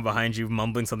microphone behind you,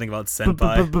 mumbling something about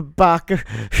senpai. Baka.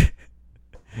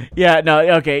 Yeah, no,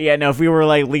 okay, yeah, no, if we were,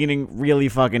 like, leaning really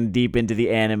fucking deep into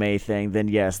the anime thing, then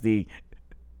yes, the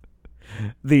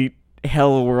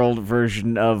Hell World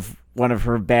version of one of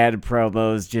her bad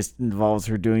promos just involves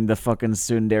her doing the fucking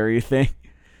tsundere thing.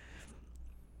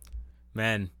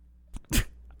 Man.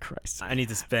 Christ. I need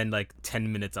to spend,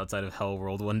 10 minutes outside of Hell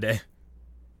World one day.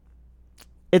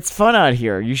 It's fun out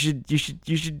here. You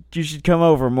should come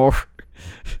over more.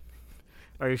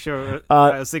 Are you sure?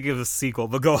 I was thinking of a sequel,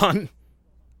 but go on.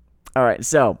 All right,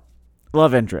 so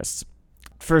love interests.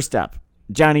 First up,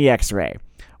 Johnny X-Ray,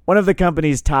 one of the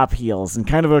company's top heels and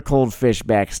kind of a cold fish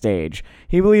backstage.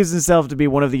 He believes himself to be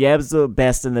one of the absolute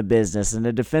best in the business and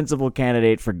a defensible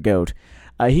candidate for GOAT.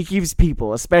 He keeps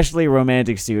people, especially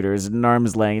romantic suitors, at an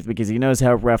arm's length because he knows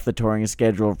how rough the touring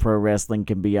schedule of pro wrestling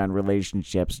can be on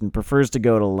relationships and prefers to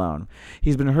go it alone.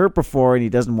 He's been hurt before and he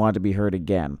doesn't want to be hurt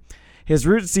again. His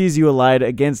route sees you allied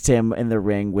against him in the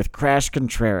ring with Crash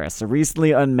Contreras, a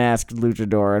recently unmasked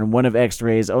luchador and one of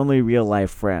X-Ray's only real-life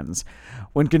friends.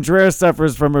 When Contreras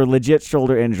suffers from a legit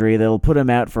shoulder injury that'll put him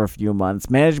out for a few months,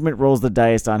 management rolls the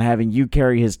dice on having you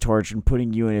carry his torch and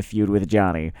putting you in a feud with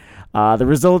Johnny. The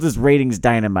result is ratings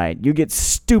dynamite. You get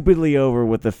stupidly over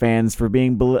with the fans for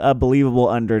being a believable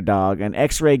underdog, and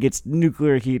X-Ray gets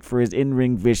nuclear heat for his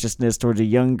in-ring viciousness towards a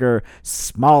younger,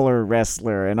 smaller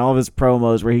wrestler, and all of his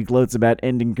promos where he gloats about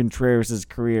ending Contreras'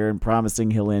 career and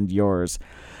promising he'll end yours.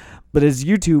 But as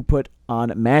you two put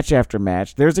on match after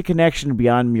match, there's a connection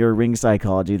beyond mere ring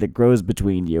psychology that grows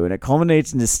between you, and it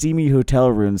culminates in a steamy hotel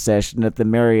room session at the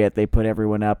Marriott they put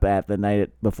everyone up at the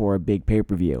night before a big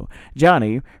pay-per-view.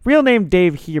 Johnny, real name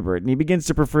Dave Hebert, and he begins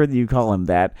to prefer that you call him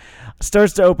that,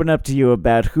 starts to open up to you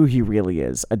about who he really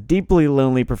is, a deeply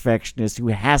lonely perfectionist who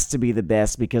has to be the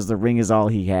best because the ring is all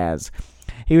he has.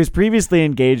 He was previously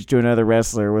engaged to another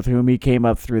wrestler with whom he came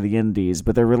up through the indies,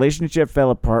 but their relationship fell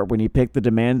apart when he picked the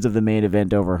demands of the main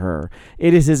event over her.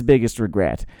 It is his biggest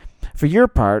regret. For your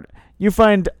part, you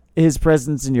find his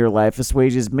presence in your life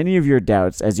assuages many of your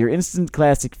doubts, as your instant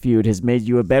classic feud has made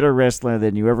you a better wrestler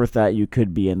than you ever thought you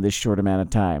could be in this short amount of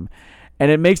time.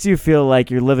 And it makes you feel like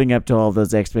you're living up to all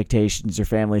those expectations your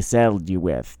family saddled you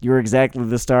with. You're exactly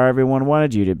the star everyone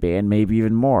wanted you to be, and maybe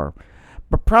even more.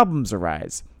 But problems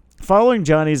arise. Following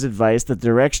Johnny's advice that the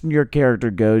direction your character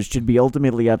goes should be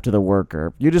ultimately up to the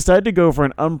worker, you decide to go for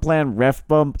an unplanned ref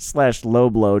bump /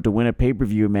 low blow to win a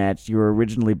pay-per-view match you were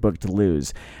originally booked to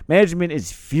lose. Management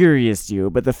is furious at you,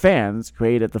 but the fans,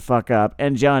 create it the fuck up,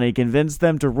 and Johnny convince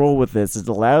them to roll with this as it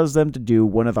allows them to do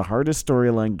one of the hardest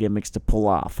storyline gimmicks to pull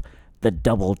off, the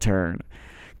double turn.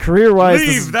 Career-wise,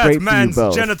 this is great for you both. Leave that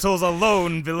man's genitals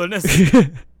alone, villainous.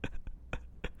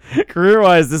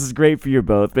 Career-wise, this is great for you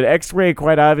both, but X-Ray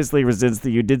quite obviously resents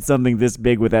that you did something this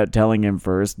big without telling him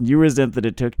first, and you resent that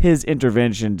it took his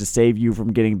intervention to save you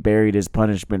from getting buried as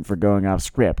punishment for going off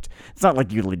script. It's not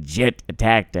like you legit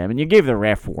attacked him, and you gave the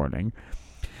ref warning.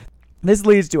 This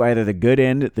leads to either the good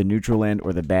end, the neutral end,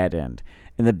 or the bad end.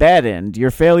 In the bad end, your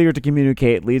failure to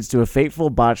communicate leads to a fateful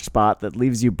botched spot that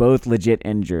leaves you both legit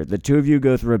injured. The two of you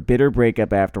go through a bitter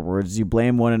breakup afterwards. You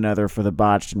blame one another for the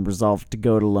botch and resolve to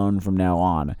go it alone from now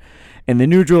on. In the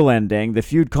neutral ending, the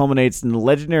feud culminates in a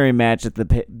legendary match at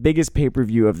the biggest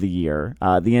pay-per-view of the year.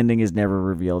 The ending is never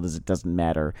revealed as it doesn't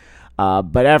matter.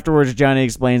 But afterwards, Johnny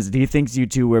explains that he thinks you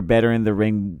two were better in the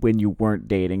ring when you weren't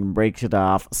dating and breaks it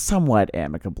off somewhat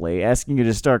amicably, asking you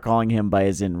to start calling him by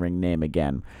his in-ring name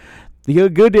again. The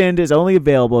good end is only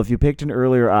available if you picked an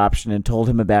earlier option and told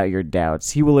him about your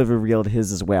doubts. He will have revealed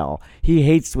his as well. He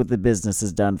hates what the business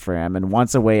has done for him and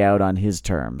wants a way out on his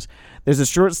terms. There's a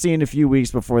short scene a few weeks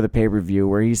before the pay-per-view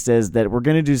where he says that we're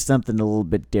going to do something a little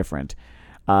bit different.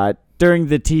 During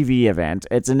the TV event,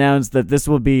 it's announced that this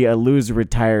will be a loser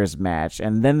retires match,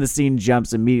 and then the scene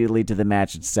jumps immediately to the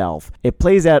match itself. It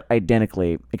plays out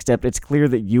identically, except it's clear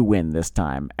that you win this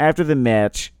time. After the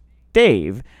match,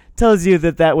 Dave tells you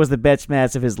that that was the best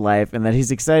match of his life and that he's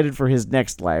excited for his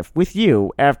next life with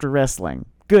you after wrestling.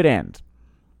 Good end.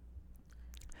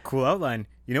 Cool outline.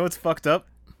 You know what's fucked up?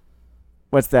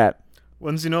 What's that?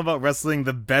 Once you know about wrestling,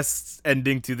 the best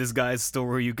ending to this guy's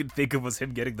story you could think of was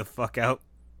him getting the fuck out.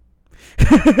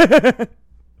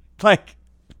 Like,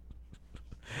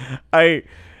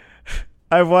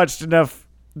 I've watched enough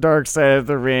Dark Side of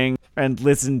the Ring and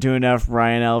listened to enough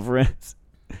Brian Alvarez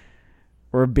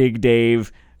or Big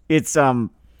Dave. It's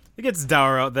It gets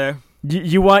dour out there.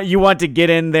 you want to get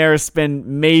in there, spend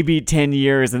maybe 10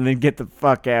 years, and then get the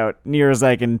fuck out. Near as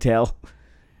I can tell.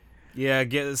 Yeah,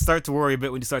 start to worry a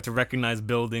bit when you start to recognize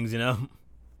buildings, you know?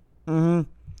 Mm-hmm.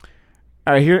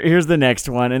 All right, here's the next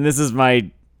one, and this is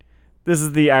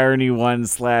the irony one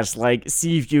 / like,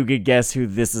 see if you could guess who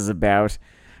this is about.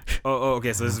 Oh,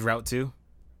 okay, so this is Route 2?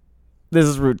 This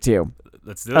is Route 2.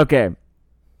 Let's do it. Okay.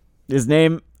 His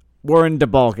name, Warren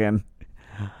DeBalkin.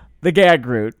 The gag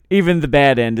route, even the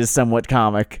bad end, is somewhat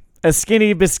comic. A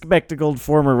skinny, bespectacled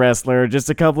former wrestler, just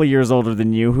a couple of years older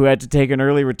than you, who had to take an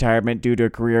early retirement due to a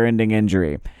career-ending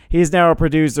injury. He is now a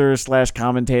producer /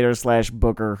 commentator /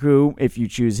 booker who, if you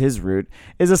choose his route,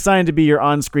 is assigned to be your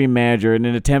on-screen manager in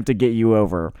an attempt to get you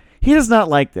over. He does not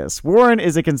like this. Warren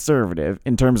is a conservative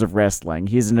in terms of wrestling.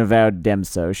 He's an avowed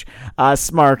Demsosh.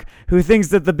 Smark, who thinks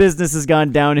that the business has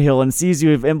gone downhill and sees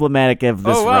you as emblematic of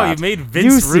this Oh, wow, rot. you made Vince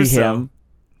You see Russo. him.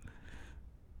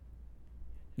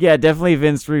 Yeah, definitely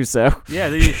Vince Russo. Yeah,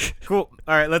 cool.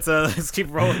 All right, let's keep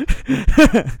rolling.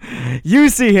 You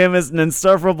see him as an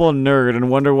insufferable nerd and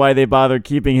wonder why they bother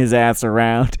keeping his ass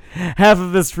around. Half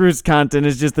of this fruit's content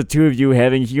is just the two of you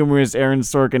having humorous Aaron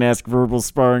Sorkin-esque verbal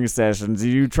sparring sessions.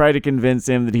 You try to convince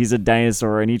him that he's a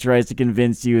dinosaur, and he tries to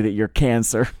convince you that you're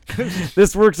cancer.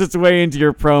 This works its way into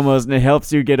your promos, and it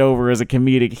helps you get over as a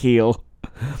comedic heel.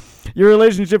 Your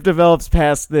relationship develops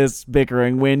past this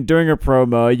bickering when, during a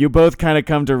promo, you both kind of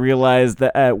come to realize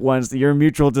that at once that your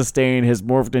mutual disdain has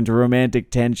morphed into romantic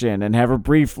tension and have a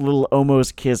brief little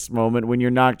almost kiss moment when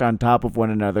you're knocked on top of one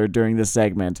another during the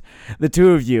segment. The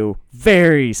two of you,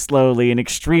 very slowly and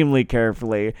extremely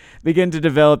carefully, begin to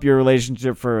develop your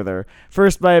relationship further,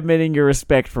 first by admitting your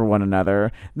respect for one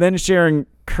another, then sharing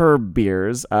curb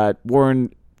beers.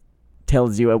 Warren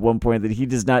tells you at one point that he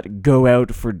does not go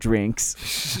out for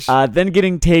drinks, then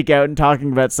getting takeout and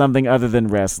talking about something other than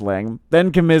wrestling,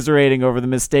 then commiserating over the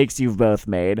mistakes you've both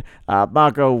made.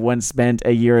 Mako once spent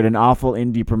a year at an awful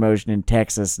indie promotion in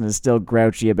Texas and is still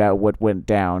grouchy about what went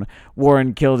down.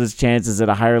 Warren killed his chances at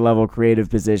a higher level creative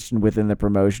position within the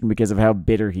promotion because of how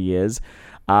bitter he is.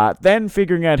 Then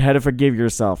figuring out how to forgive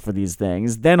yourself for these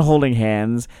things, then holding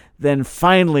hands, then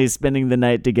finally spending the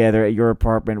night together at your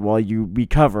apartment while you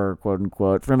recover,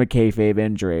 quote-unquote, from a kayfabe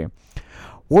injury.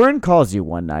 Warren calls you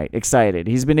one night, excited.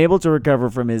 He's been able to recover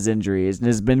from his injuries and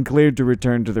has been cleared to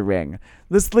return to the ring.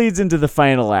 This leads into the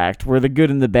final act, where the good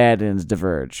and the bad ends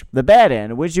diverge. The bad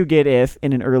end, which you get if,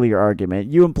 in an earlier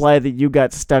argument, you imply that you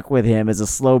got stuck with him as a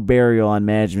slow burial on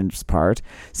management's part,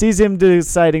 sees him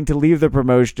deciding to leave the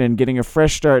promotion and getting a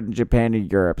fresh start in Japan and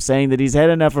Europe, saying that he's had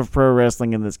enough of pro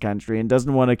wrestling in this country and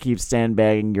doesn't want to keep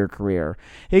sandbagging your career.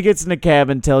 He gets in a cab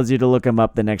and tells you to look him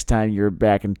up the next time you're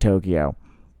back in Tokyo.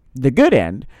 The good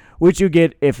end, which you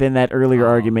get if in that earlier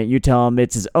argument you tell him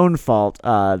it's his own fault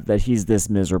that he's this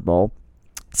miserable,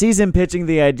 sees him pitching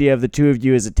the idea of the two of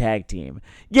you as a tag team.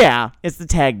 Yeah, it's the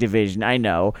tag division, I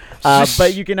know.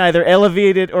 But you can either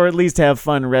elevate it or at least have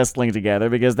fun wrestling together,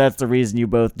 because that's the reason you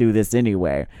both do this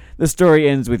anyway. The story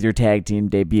ends with your tag team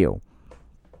debut.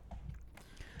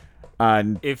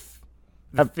 If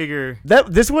the figure...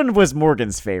 This one was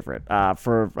Morgan's favorite.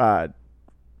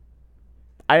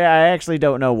 I actually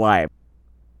don't know why.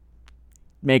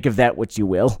 Make of that what you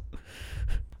will.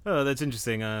 Oh, that's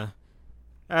interesting. I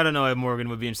don't know if Morgan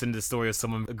would be interested in the story of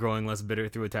someone growing less bitter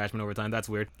through attachment over time. That's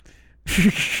weird.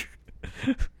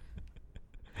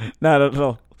 Not at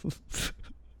all. I'm going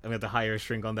to have to hire a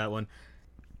shrink on that one.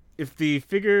 If the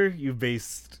figure you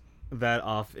based that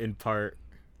off in part...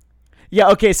 Yeah,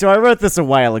 okay, so I wrote this a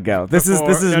while ago. This is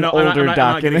an older I'm not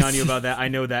document. getting on you about that. I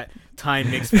know that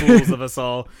time makes fools of us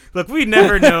all. Look, we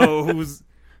never know who's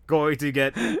going to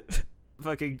get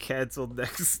fucking canceled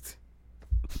next.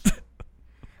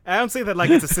 I don't say that like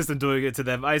it's a system doing it to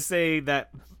them. I say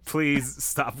that please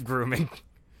stop grooming.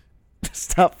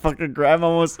 Stop fucking grooming. I'm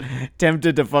almost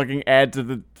tempted to fucking add to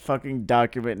the fucking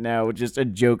document now, just a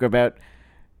joke about...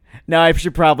 No, I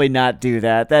should probably not do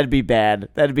that. That'd be bad.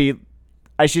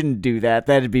 I shouldn't do that.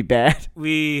 That'd be bad.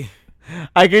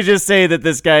 I could just say that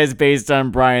this guy is based on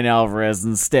Brian Alvarez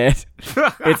instead.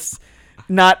 It's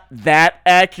not that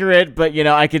accurate, but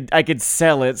I could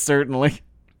sell it certainly.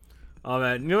 Oh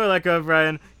man, you know what I like of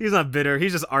Brian? He's not bitter.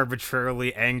 He's just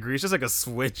arbitrarily angry. It's just like a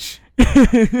switch.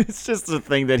 It's just a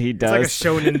thing that he does. It's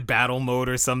like a shonen battle mode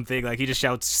or something. Like he just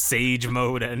shouts Sage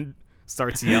mode and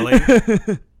starts yelling.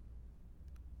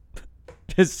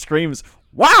 just screams,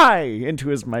 "Why?" into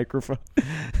his microphone.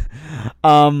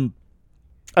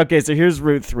 Okay, so here's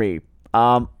Route 3,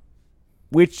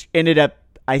 which ended up,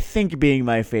 I think, being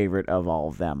my favorite of all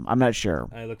of them. I'm not sure,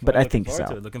 but I think so.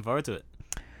 Looking forward to it.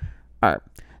 All right.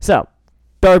 So,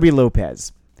 Darby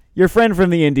Lopez, your friend from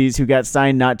the Indies who got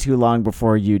signed not too long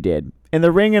before you did. In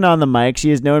the ring and on the mic,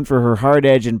 she is known for her hard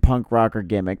edge and punk rocker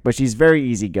gimmick, but she's very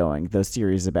easygoing, though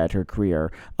serious about her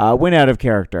career. Went out of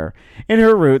character. In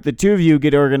her route, the two of you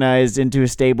get organized into a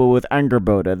stable with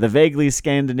Angerboda, the vaguely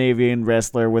Scandinavian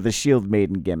wrestler with a Shield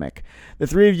Maiden gimmick. The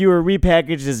three of you are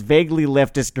repackaged as vaguely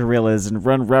leftist guerrillas and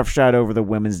run roughshod over the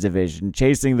women's division,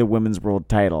 chasing the women's world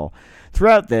title.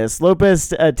 Throughout this,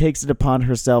 Lopez takes it upon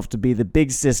herself to be the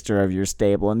big sister of your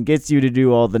stable and gets you to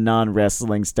do all the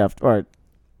non-wrestling stuff,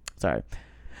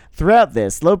 Throughout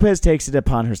this, Lopez takes it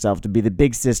upon herself to be the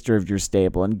big sister of your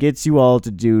stable and gets you all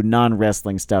to do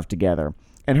non-wrestling stuff together.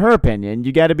 In her opinion,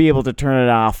 you got to be able to turn it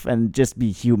off and just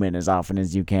be human as often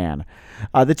as you can.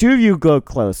 The two of you go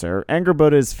closer.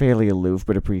 Angerboda is fairly aloof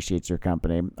but appreciates your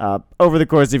company over the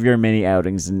course of your many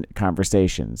outings and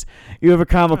conversations. You have a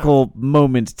comical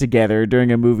moment together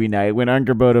during a movie night when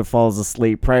Angerboda falls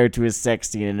asleep prior to his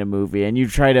sex scene in a movie, and you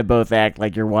try to both act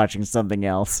like you're watching something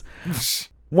else.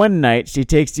 One night, she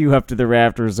takes you up to the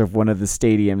rafters of one of the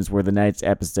stadiums where the night's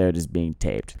episode is being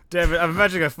taped. Damn it, I'm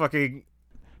imagining a fucking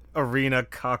arena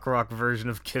cock rock version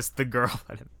of Kiss the Girl.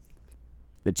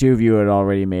 The two of you had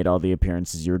already made all the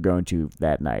appearances you were going to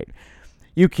that night.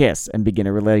 You kiss and begin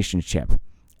a relationship.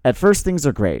 At first, things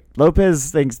are great.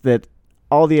 Lopez thinks that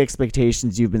all the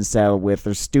expectations you've been saddled with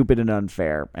are stupid and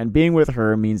unfair, and being with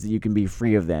her means that you can be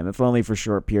free of them, if only for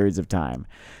short periods of time.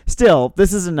 Still,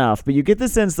 this is enough, but you get the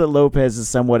sense that Lopez is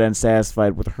somewhat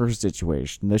unsatisfied with her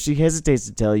situation, though she hesitates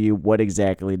to tell you what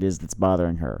exactly it is that's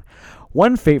bothering her.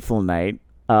 One fateful night,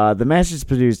 the match's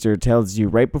producer tells you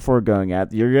right before going out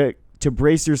that you're to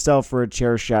brace yourself for a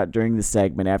chair shot during the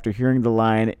segment after hearing the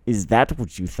line, "Is that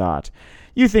what you thought?"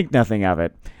 You think nothing of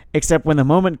it. Except when the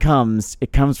moment comes,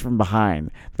 it comes from behind.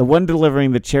 The one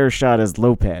delivering the chair shot is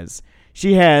Lopez.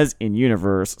 She has, in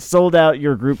universe, sold out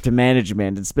your group to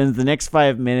management and spends the next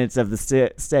 5 minutes of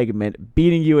the segment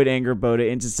beating you at Angerboda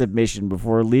into submission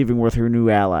before leaving with her new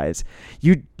allies.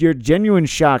 Your genuine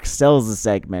shock sells the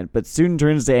segment, but soon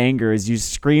turns to anger as you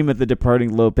scream at the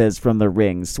departing Lopez from the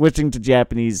ring, switching to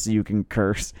Japanese so you can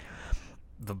curse.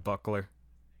 The buckler.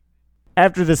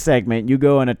 After the segment, you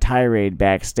go on a tirade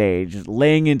backstage,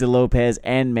 laying into Lopez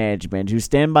and management, who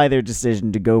stand by their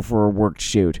decision to go for a worked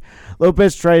shoot.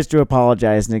 Lopez tries to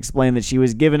apologize and explain that she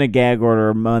was given a gag order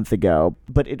a month ago,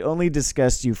 but it only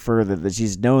disgusts you further that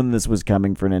she's known this was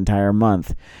coming for an entire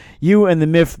month. You and the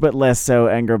miffed but less so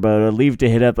Angerboda leave to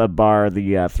hit up a bar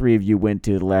the three of you went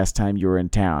to the last time you were in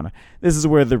town. This is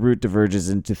where the route diverges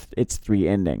into its three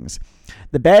endings.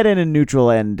 The bad end and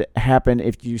neutral end happen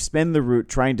if you spend the route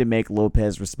trying to make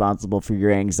Lopez responsible for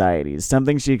your anxieties,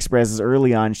 something she expresses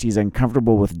early on she's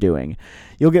uncomfortable with doing.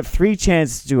 You'll get 3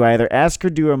 chances to either ask her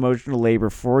to do emotional labor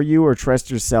for you or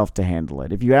trust yourself to handle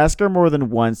it. If you ask her more than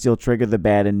once, you'll trigger the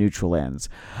bad and neutral ends.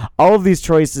 All of these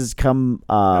choices come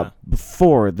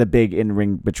before the big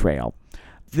in-ring betrayal.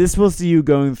 This will see you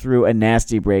going through a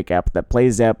nasty breakup that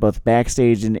plays out both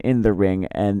backstage and in the ring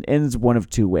and ends one of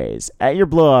 2 ways. At your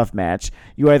blow-off match,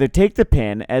 you either take the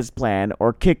pin as planned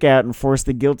or kick out and force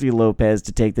the guilty Lopez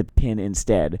to take the pin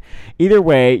instead. Either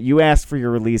way, you ask for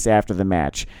your release after the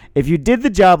match. If you did the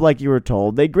job like you were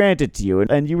told, they grant it to you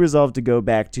and you resolve to go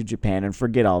back to Japan and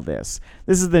forget all this.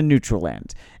 This is the neutral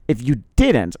end. If you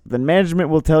didn't, then management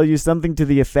will tell you something to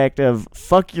the effect of,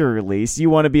 fuck your release, you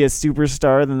want to be a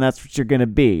superstar, then that's what you're going to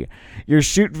be. Your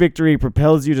shoot victory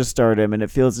propels you to stardom, and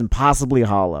it feels impossibly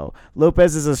hollow.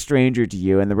 Lopez is a stranger to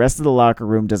you, and the rest of the locker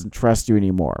room doesn't trust you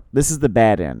anymore. This is the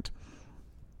bad end.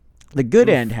 The good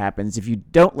end happens if you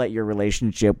don't let your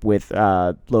relationship with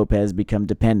Lopez become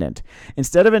dependent.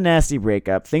 Instead of a nasty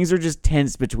breakup, things are just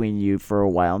tense between you for a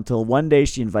while until one day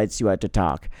she invites you out to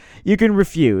talk. You can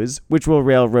refuse, which will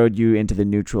railroad you into the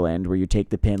neutral end where you take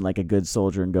the pin like a good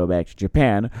soldier and go back to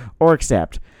Japan, or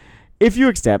accept. If you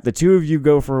accept, the two of you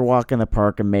go for a walk in the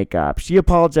park and make up. She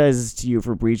apologizes to you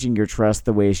for breaching your trust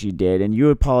the way she did, and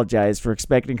you apologize for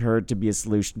expecting her to be a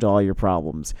solution to all your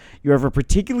problems. You have a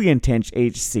particularly intense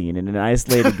H scene in an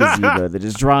isolated gazebo that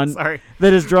is drawn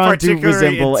to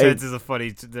resemble is a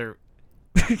funny.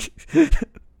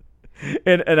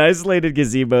 An isolated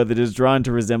gazebo that is drawn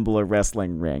to resemble a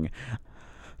wrestling ring.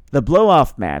 The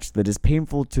blow-off match that is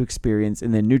painful to experience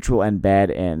in the neutral and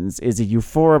bad ends is a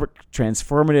euphoric,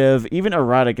 transformative, even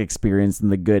erotic experience in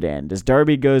the good end. As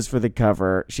Darby goes for the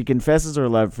cover, she confesses her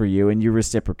love for you and you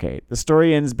reciprocate. The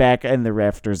story ends back in the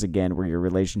rafters again where your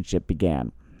relationship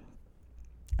began.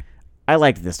 I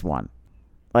liked this one.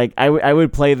 Like, I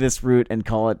would play this route and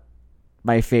call it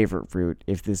my favorite route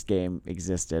if this game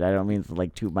existed. I don't mean to,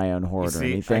 like, toot my own horn or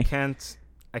anything.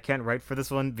 I can't write for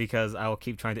this one because I will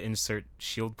keep trying to insert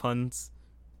shield puns.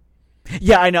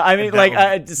 Yeah, I know. I mean,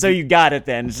 like, so you got it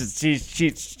then.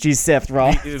 She's Seth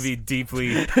Rollins. It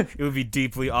would be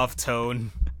deeply off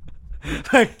tone.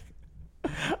 Like,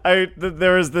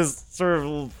 there was this sort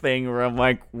of thing where I'm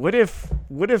like, what if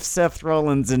Seth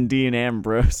Rollins and Dean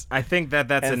Ambrose? I think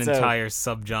that's an entire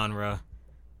subgenre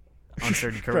on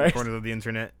certain corners of the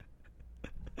internet.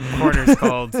 Corners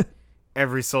called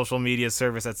every social media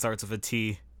service that starts with a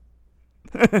T,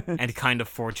 and kind of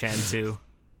 4chan too.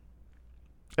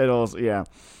 It also, yeah.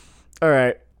 All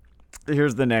right,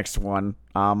 here's the next one.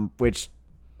 Which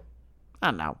I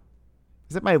don't know.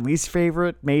 Is it my least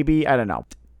favorite? Maybe, I don't know.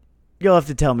 You'll have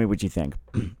to tell me what you think.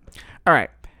 All right.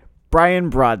 Brian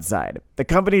Broadside, the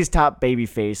company's top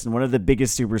babyface and one of the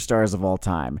biggest superstars of all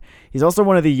time. He's also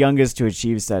one of the youngest to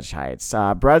achieve such heights.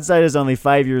 Broadside is only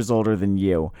 5 years older than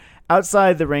you.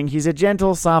 Outside the ring, he's a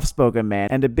gentle, soft-spoken man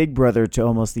and a big brother to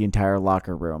almost the entire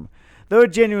locker room. Though a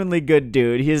genuinely good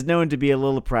dude, he is known to be a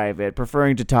little private,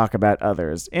 preferring to talk about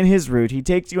others. In his route, he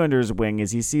takes you under his wing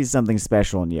as he sees something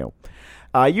special in you.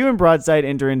 You and Broadside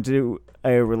enter into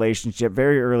a relationship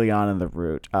very early on in the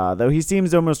route, though he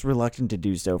seems almost reluctant to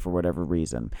do so for whatever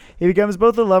reason. He becomes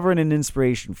both a lover and an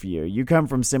inspiration for you. You come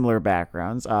from similar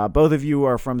backgrounds. Both of you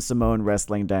are from Samoan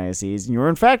wrestling diocese, and you're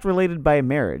in fact related by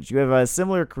marriage. You have a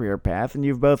similar career path, and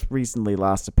you've both recently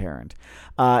lost a parent.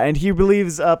 And he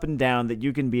believes up and down that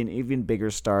you can be an even bigger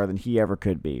star than he ever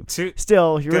could be.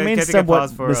 Still, he remains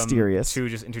somewhat mysterious. 2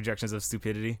 just interjections of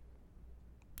stupidity.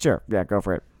 Sure, yeah, go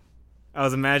for it. I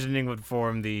was imagining what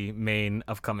form the main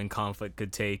upcoming conflict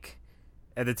could take,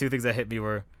 and the 2 things that hit me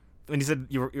were when you said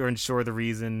you're unsure the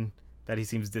reason that he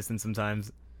seems distant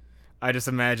sometimes. I just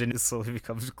imagine it slowly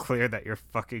becomes clear that you're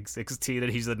fucking 16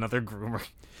 and he's another groomer.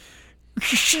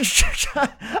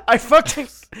 I fucking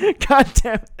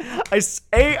goddamn. I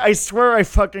swear I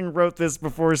fucking wrote this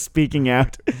before speaking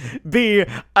out. B,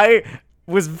 I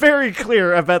was very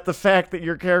clear about the fact that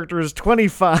your character is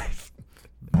 25.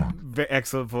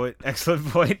 Excellent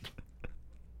point.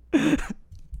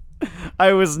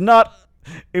 I was not.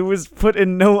 It was put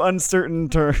in no uncertain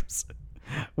terms.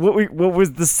 What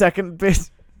was the second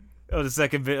bit? Oh, the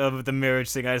second bit of the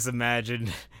marriage thing. I just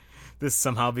imagined this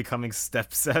somehow becoming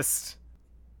stepcest.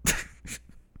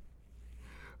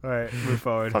 All right, move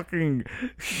forward. Fucking.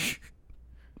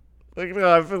 Like,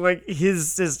 no, I feel like his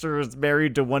sister was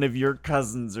married to one of your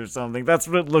cousins or something. That's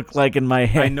what it looked like in my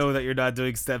head. I know that you're not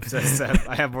doing stepcest.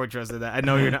 I have more trust in that. I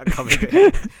know you're not coming.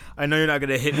 I know you're not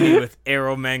gonna hit me with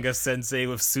Arrow Manga Sensei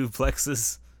with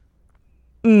suplexes.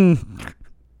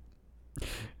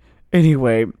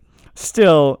 Anyway,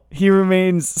 still, he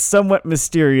remains somewhat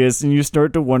mysterious, and you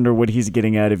start to wonder what he's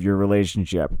getting out of your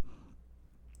relationship.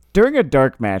 During a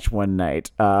dark match one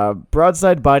night,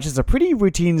 Broadside botches a pretty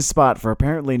routine spot for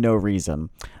apparently no reason.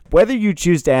 Whether you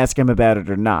choose to ask him about it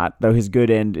or not, though his good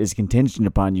end is contingent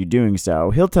upon you doing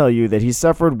so, he'll tell you that he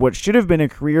suffered what should have been a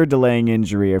career-delaying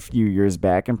injury a few years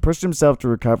back and pushed himself to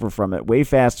recover from it way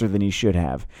faster than he should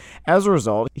have. As a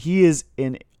result, he is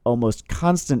in almost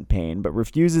constant pain, but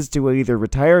refuses to either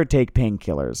retire or take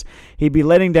painkillers. He'd be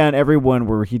letting down everyone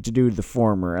were he to do the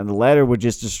former, and the latter would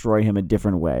just destroy him a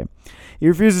different way. He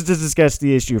refuses to discuss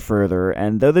the issue further,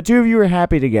 and though the two of you are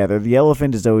happy together, the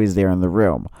elephant is always there in the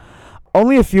room.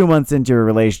 Only a few months into your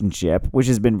relationship, which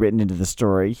has been written into the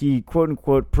story, he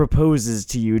quote-unquote proposes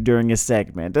to you during a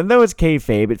segment, and though it's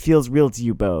kayfabe, it feels real to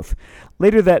you both.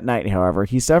 Later that night, however,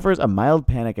 he suffers a mild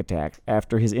panic attack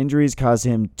after his injuries cause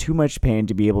him too much pain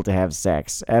to be able to have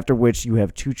sex, after which you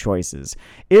have 2 choices.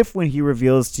 If, when he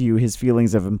reveals to you his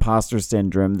feelings of imposter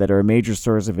syndrome that are a major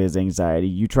source of his anxiety,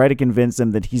 you try to convince him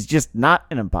that he's just not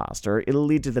an imposter, it'll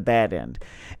lead to the bad end.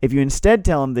 If you instead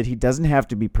tell him that he doesn't have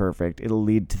to be perfect, it'll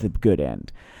lead to the good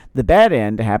end. The bad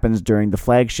end happens during the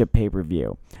flagship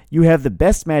pay-per-view. You have the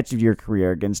best match of your career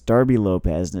against Darby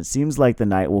Lopez, and it seems like the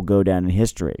night will go down in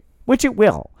history. Which it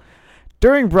will.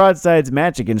 During Broadside's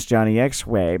match against Johnny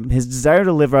X-Way, his desire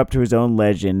to live up to his own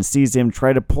legend sees him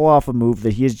try to pull off a move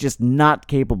that he is just not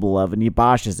capable of, and he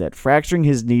botches it, fracturing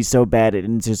his knee so bad it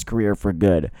ends his career for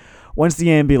good. Once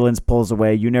the ambulance pulls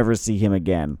away, you never see him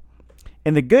again.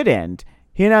 In the good end,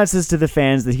 He announces to the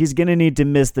fans that he's going to need to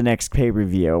miss the next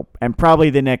pay-per-view, and probably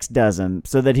the next dozen,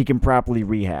 so that he can properly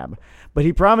rehab. But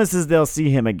he promises they'll see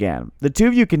him again. The two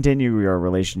of you continue your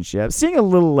relationship, seeing a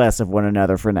little less of one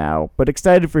another for now, but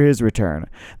excited for his return.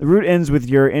 The route ends with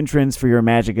your entrance for your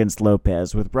match against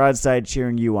Lopez, with Broadside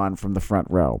cheering you on from the front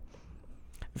row.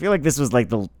 I feel like this was like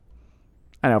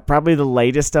probably the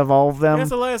latest of all of them. Yeah, it's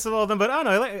the latest of all of them, but I don't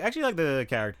know. I actually like the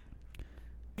character.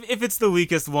 If it's the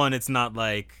weakest one, it's not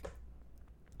like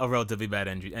a relatively bad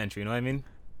entry, you know what I mean?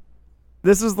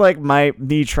 This was like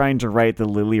me trying to write the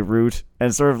Lily route,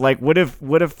 and sort of like, what if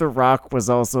The Rock was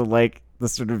also like the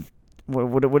sort of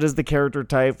what is the character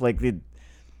type, like the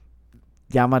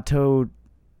Yamato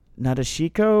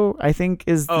Nadeshiko, I think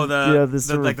is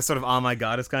the sort of oh my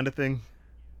goddess kind of thing.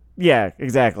 Yeah,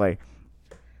 exactly.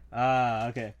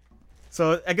 Okay.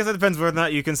 So I guess it depends whether or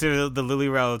not you consider the Lily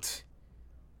route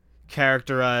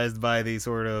characterized by the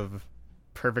sort of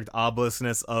perfect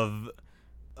obviousnness of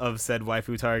said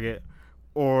waifu target,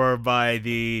 or by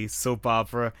the soap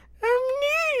opera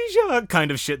amnesia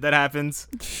kind of shit that happens.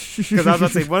 Because I was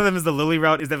about to say, one of them is the Lily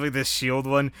route, is definitely the Shield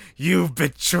one. You've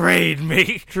betrayed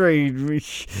me.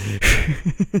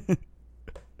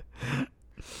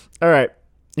 All right,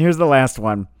 here's the last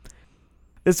one.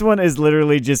 This one is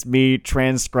literally just me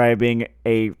transcribing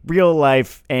a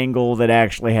real-life angle that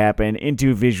actually happened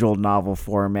into visual novel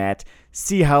format.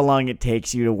 See how long it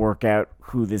takes you to work out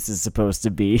who this is supposed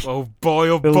to be. Oh boy,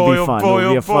 oh boy, It'll be oh fun. boy,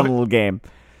 It'll be a oh fun boy. little game.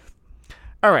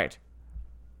 All right.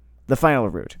 The final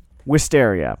route.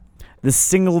 Wisteria. The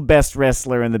single best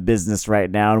wrestler in the business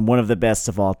right now, and one of the best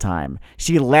of all time.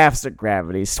 She laughs at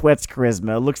gravity, sweats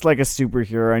charisma, looks like a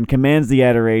superhero, and commands the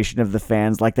adoration of the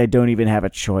fans like they don't even have a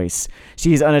choice.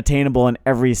 She's unattainable in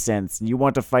every sense, and you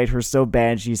want to fight her so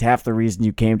bad she's half the reason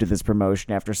you came to this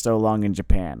promotion after so long in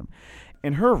Japan.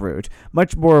 In her route,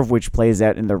 much more of which plays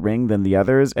out in the ring than the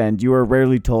others, and you are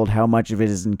rarely told how much of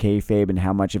it is in kayfabe and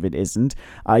how much of it isn't.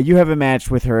 You have a match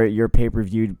with her at your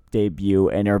pay-per-view debut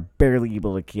and are barely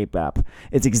able to keep up.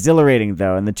 It's exhilarating,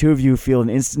 though, and the two of you feel an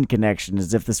instant connection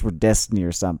as if this were destiny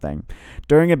or something.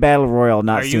 During a battle royal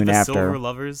not soon after... Are you the Silver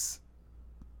Lovers?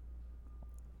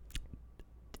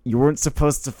 You weren't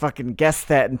supposed to fucking guess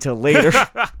that until later.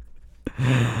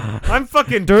 I'm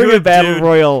fucking During good, a battle dude.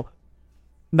 royal...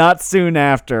 Not soon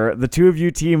after, the two of you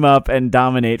team up and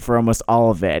dominate for almost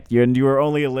all of it, and you are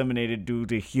only eliminated due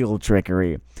to heel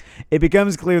trickery. It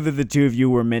becomes clear that the two of you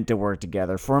were meant to work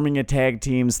together, forming a tag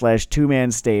team /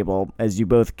 two-man stable, as you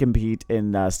both compete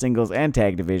in singles and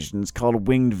tag divisions, called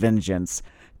Winged Vengeance.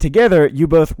 Together, you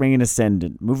both reign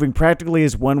ascendant, moving practically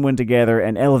as one when together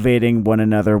and elevating one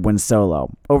another when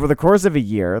solo. Over the course of a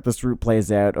year, this route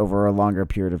plays out over a longer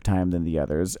period of time than the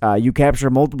others. You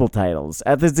capture multiple titles.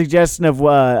 At the suggestion of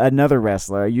another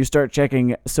wrestler, you start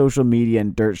checking social media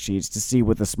and dirt sheets to see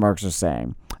what the smarks are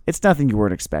saying. It's nothing you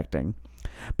weren't expecting.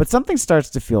 But something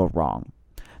starts to feel wrong.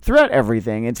 Throughout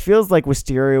everything, it feels like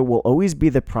Wisteria will always be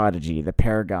the prodigy, the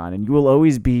paragon, and you will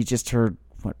always be just her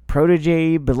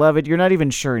protege, beloved. You're not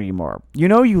even sure anymore. You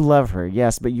know you love her,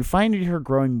 yes, but you find her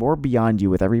growing more beyond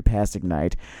you with every passing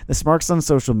night. The smarks on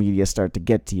social media start to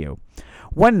get to you.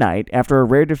 One night, after a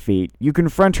rare defeat, you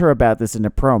confront her about this in a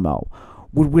promo.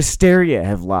 Would Wisteria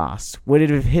have lost? Would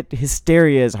it have hit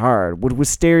Hysteria as hard? Would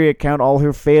Wisteria count all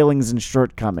her failings and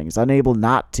shortcomings, unable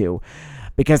not to?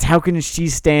 Because how can she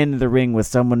stand in the ring with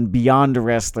someone beyond a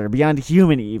wrestler, beyond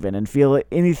human even, and feel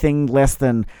anything less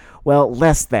than, well,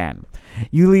 less than?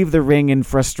 You leave the ring in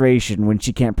frustration when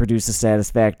she can't produce a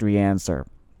satisfactory answer.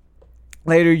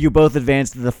 Later, you both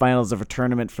advance to the finals of a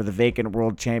tournament for the vacant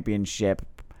world championship.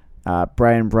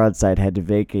 Brian Broadside had to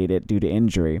vacate it due to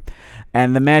injury.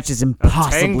 And the match is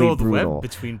impossibly tangled brutal. web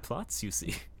between plots, you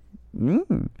see.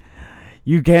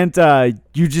 You can't,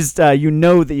 you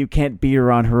know that you can't beat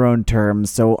her on her own terms,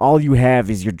 so all you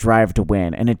have is your drive to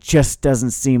win, and it just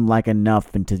doesn't seem like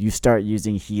enough until you start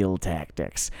using heel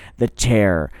tactics. The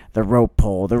chair, the rope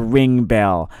pull, the ring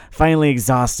bell, finally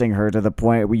exhausting her to the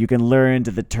point where you can lure into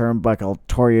the turnbuckle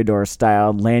Toreador style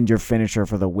and land your finisher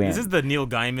for the win. This is the Neil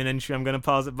Gaiman entry, I'm gonna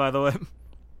pause it, by the way.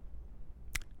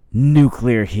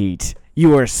 Nuclear heat.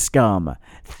 You are scum.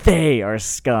 They are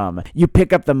scum. You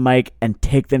pick up the mic and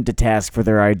take them to task for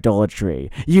their idolatry.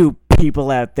 You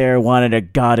people out there wanted a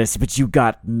goddess, but you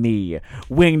got me.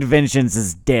 Winged Vengeance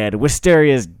is dead.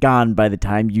 Wisteria is gone by the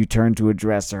time you turn to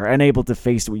address her, unable to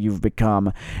face what you've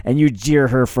become, and you jeer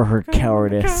her for her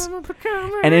cowardice.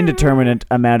 An indeterminate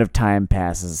amount of time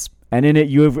passes. And in it,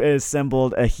 you have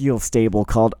assembled a heel stable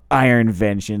called Iron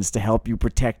Vengeance to help you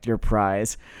protect your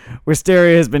prize.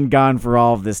 Wisteria has been gone for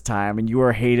all of this time, and you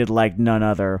are hated like none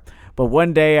other. But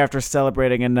one day, after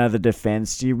celebrating another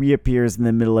defense, she reappears in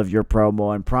the middle of your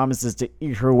promo and promises to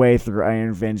eat her way through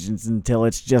Iron Vengeance until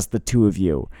it's just the two of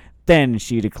you. Then,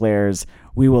 she declares,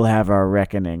 we will have our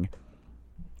reckoning.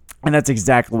 And that's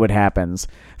exactly what happens.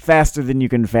 Faster than you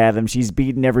can fathom, she's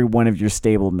beaten every one of your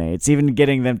stablemates, even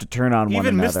getting them to turn on one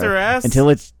another. Even Mr.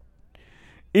 Ass?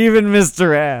 Even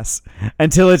Mr. Ass.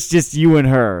 Until it's just you and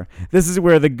her. This is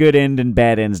where the good end and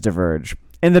bad ends diverge.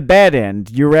 In the bad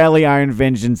end, you rally Iron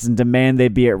Vengeance and demand they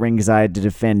be at ringside to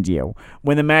defend you.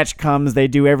 When the match comes, they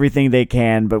do everything they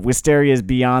can, but Wisteria is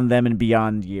beyond them and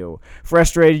beyond you.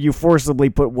 Frustrated, you forcibly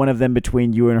put one of them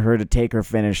between you and her to take her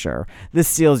finisher. This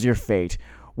seals your fate.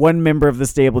 One member of the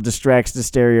stable distracts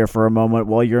Wisteria for a moment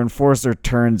while your enforcer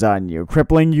turns on you,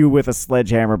 crippling you with a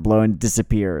sledgehammer blow and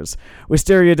disappears.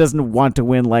 Wisteria doesn't want to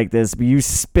win like this, but you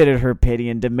spit at her pity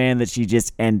and demand that she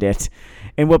just end it.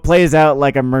 In what plays out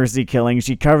like a mercy killing,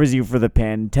 she covers you for the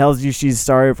pin, tells you she's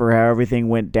sorry for how everything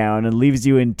went down, and leaves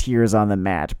you in tears on the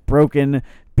mat, broken,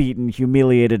 beaten,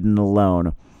 humiliated, and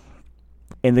alone.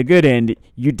 In the good end,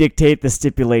 you dictate the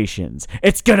stipulations.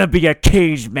 It's gonna be a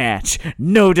cage match,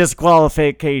 no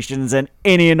disqualifications, and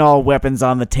any and all weapons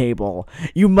on the table.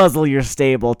 You muzzle your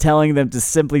stable, telling them to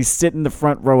simply sit in the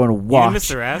front row and watch.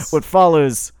 Mr. Ass?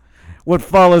 What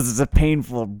follows is a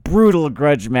painful, brutal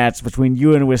grudge match between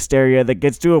you and Wisteria that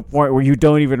gets to a point where you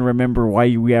don't even remember why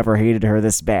you ever hated her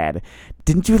this bad.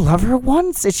 Didn't you love her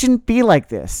once? It shouldn't be like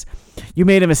this. You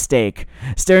made a mistake.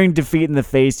 Staring defeat in the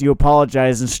face, you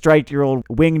apologize and strike your old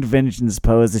winged vengeance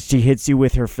pose as she hits you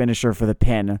with her finisher for the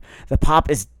pin. The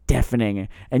pop is deafening,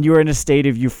 and you are in a state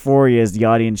of euphoria as the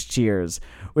audience cheers.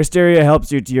 Wisteria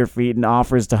helps you to your feet and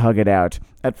offers to hug it out.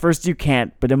 At first you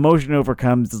can't, but emotion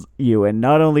overcomes you, and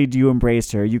not only do you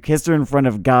embrace her, you kiss her in front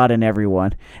of God and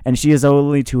everyone, and she is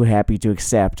only too happy to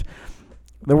accept.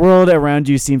 The world around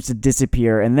you seems to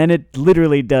disappear, and then it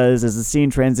literally does as the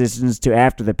scene transitions to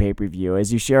after the pay-per-view,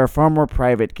 as you share a far more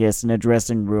private kiss in a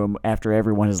dressing room after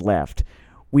everyone has left.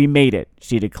 We made it,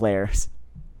 she declares.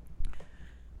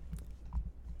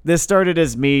 This started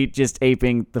as me just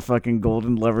aping the fucking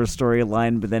Golden Lover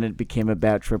storyline, but then it became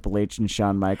about Triple H and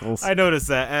Shawn Michaels. I noticed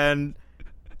that, and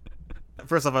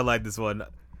first off, I like this one.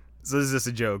 So this is just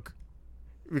a joke.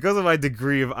 Because of my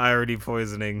degree of irony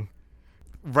poisoning,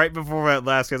 right before that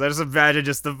last case, I just imagine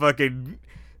just the fucking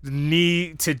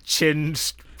knee to chin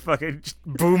fucking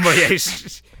boomerang.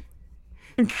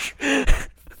 Kinshasa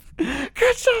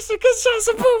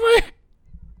boomerang.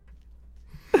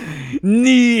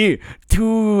 Knee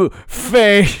to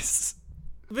face.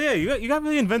 But yeah, you got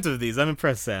really inventive with these. I'm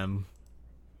impressed, Sam.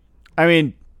 I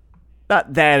mean,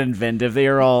 not that inventive. They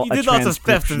are all you did lots of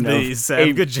theft in these,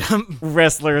 Sam. Good job.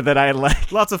 Wrestler that I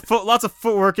like. Lots of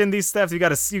footwork in these thefts. You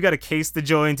gotta case the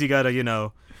joint. You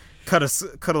gotta cut a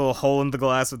little hole in the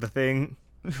glass with the thing.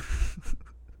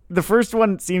 The first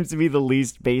one seems to be the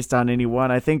least based on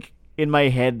anyone. I think in my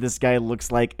head this guy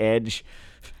looks like Edge.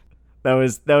 That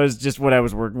was just what I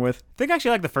was working with. I think I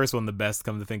actually like the first one the best,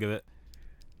 come to think of it.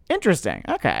 Interesting.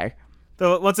 Okay.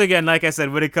 So once again, like I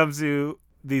said, when it comes to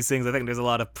these things, I think there's a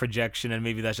lot of projection, and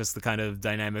maybe that's just the kind of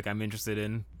dynamic I'm interested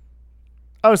in.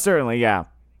 Oh, certainly, yeah.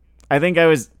 I think I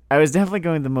was definitely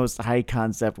going the most high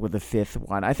concept with the fifth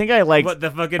one. I think I liked... What, the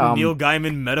fucking Neil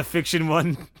Gaiman metafiction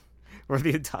one? Where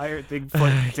the entire thing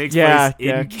takes place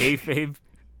in kayfabe?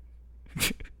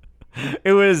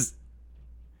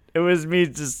 It was me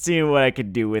just seeing what I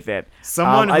could do with it.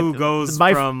 Someone who goes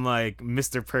from, like,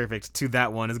 Mr. Perfect to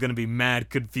that one is going to be mad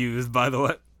confused, by the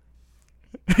way.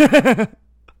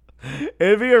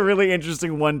 It'd be a really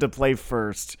interesting one to play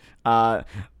first. And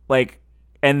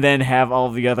then have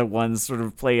all the other ones sort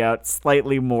of play out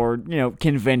slightly more,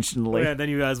 conventionally. Yeah, then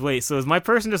you guys wait. So is my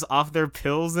person just off their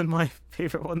pills in my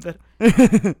favorite one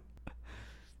then?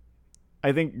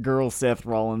 I think Girl Seth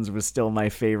Rollins was still my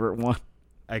favorite one.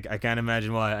 I can't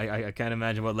imagine why. I can't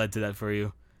imagine what led to that for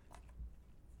you.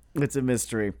 It's a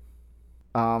mystery.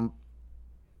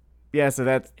 Yeah, so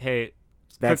that's quick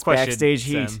question, backstage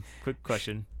heat. Sam, quick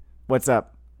question. What's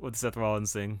up? With the Seth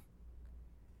Rollins thing.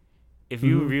 If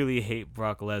you really hate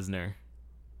Brock Lesnar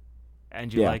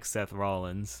and you like Seth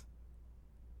Rollins,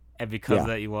 and because of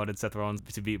that you wanted Seth Rollins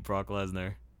to beat Brock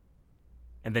Lesnar,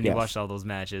 and then you watched all those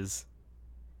matches,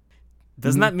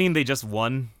 doesn't that mean they just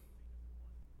won?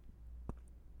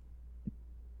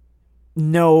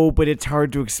 No, but it's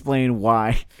hard to explain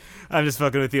why. I'm just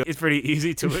fucking with you. It's pretty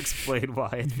easy to explain why.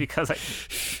 It's because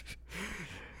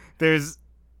there's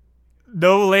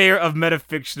no layer of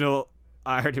metafictional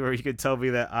irony where you can tell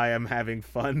me that I am having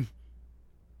fun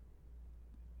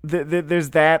there's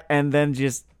that, and then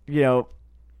just, the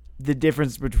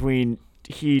difference between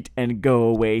heat and go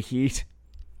away heat.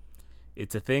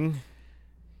 It's a thing.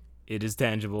 It is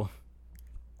tangible.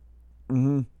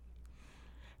 Mm-hmm.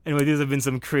 Anyway, these have been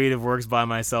some creative works by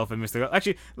myself and Mr.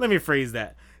 Actually, let me phrase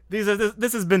that.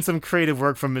 This has been some creative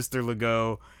work from Mr.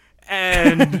 Legault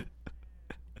and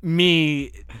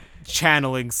me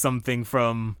channeling something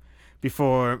from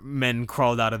before men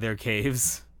crawled out of their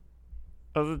caves.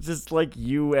 Just like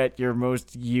you at your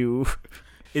most you.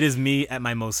 It is me at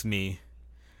my most me.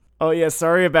 Oh yeah,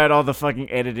 sorry about all the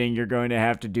fucking editing you're going to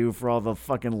have to do for all the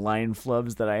fucking line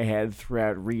flubs that I had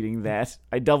throughout reading that.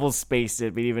 I double spaced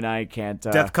it, but even I can't.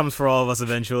 Death comes for all of us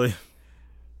eventually.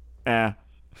 Yeah.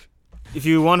 If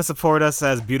you want to support us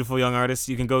as beautiful young artists,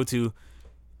 you can go to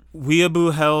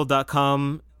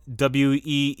weeaboohell.com, WEEABOOHELL,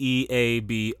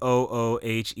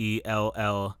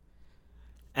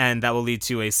 and that will lead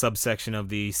to a subsection of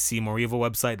the See More Evil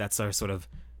website. That's our sort of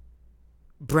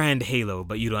brand halo,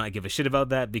 but you don't give a shit about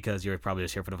that because you're probably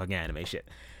just here for the fucking anime shit.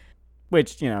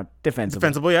 Which, defensible.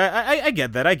 Defensible, yeah, I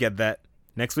get that.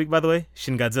 Next week, by the way,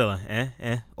 Shin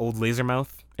Godzilla, old laser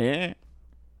mouth. Yeah.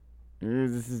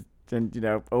 This is,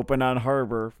 open on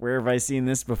harbor. Where have I seen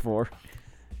this before?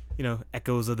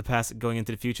 Echoes of the past going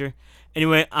into the future.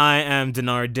 Anyway, I am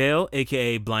Denard Dale,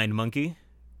 aka Blind Monkey.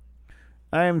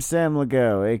 I am Sam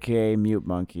Legault, aka Mute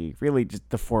Monkey. Really, just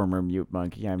the former Mute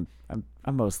Monkey. I'm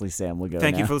mostly Sam Legault.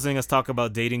 Thank you for listening to us talk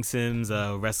about dating sims,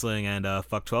 wrestling, and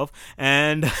Fuck 12.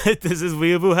 And this is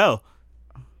Weeaboo Hell.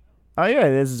 Oh yeah,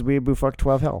 this is Weeaboo Fuck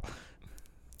 12 Hell.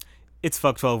 It's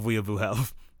Fuck 12 Weeaboo Hell.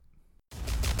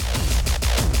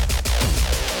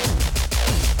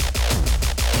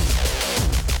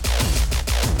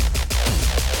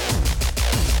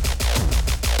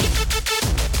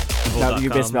 No,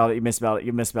 you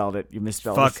misspelled it.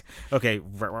 Fuck. Okay.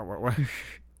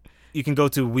 You can go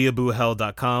to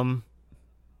weeaboohell.com.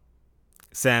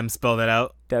 Sam, spell that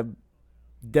out.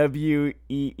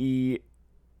 WEE.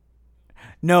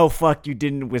 No, fuck, you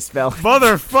didn't misspell.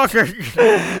 Motherfucker!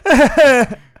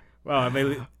 Wow,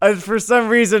 for some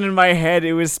reason in my head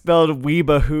it was spelled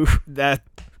Weebahoo.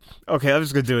 Okay, I'm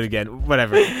just gonna do it again.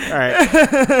 Whatever.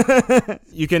 Alright.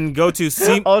 You can go to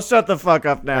I'll shut the fuck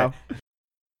up now. Right.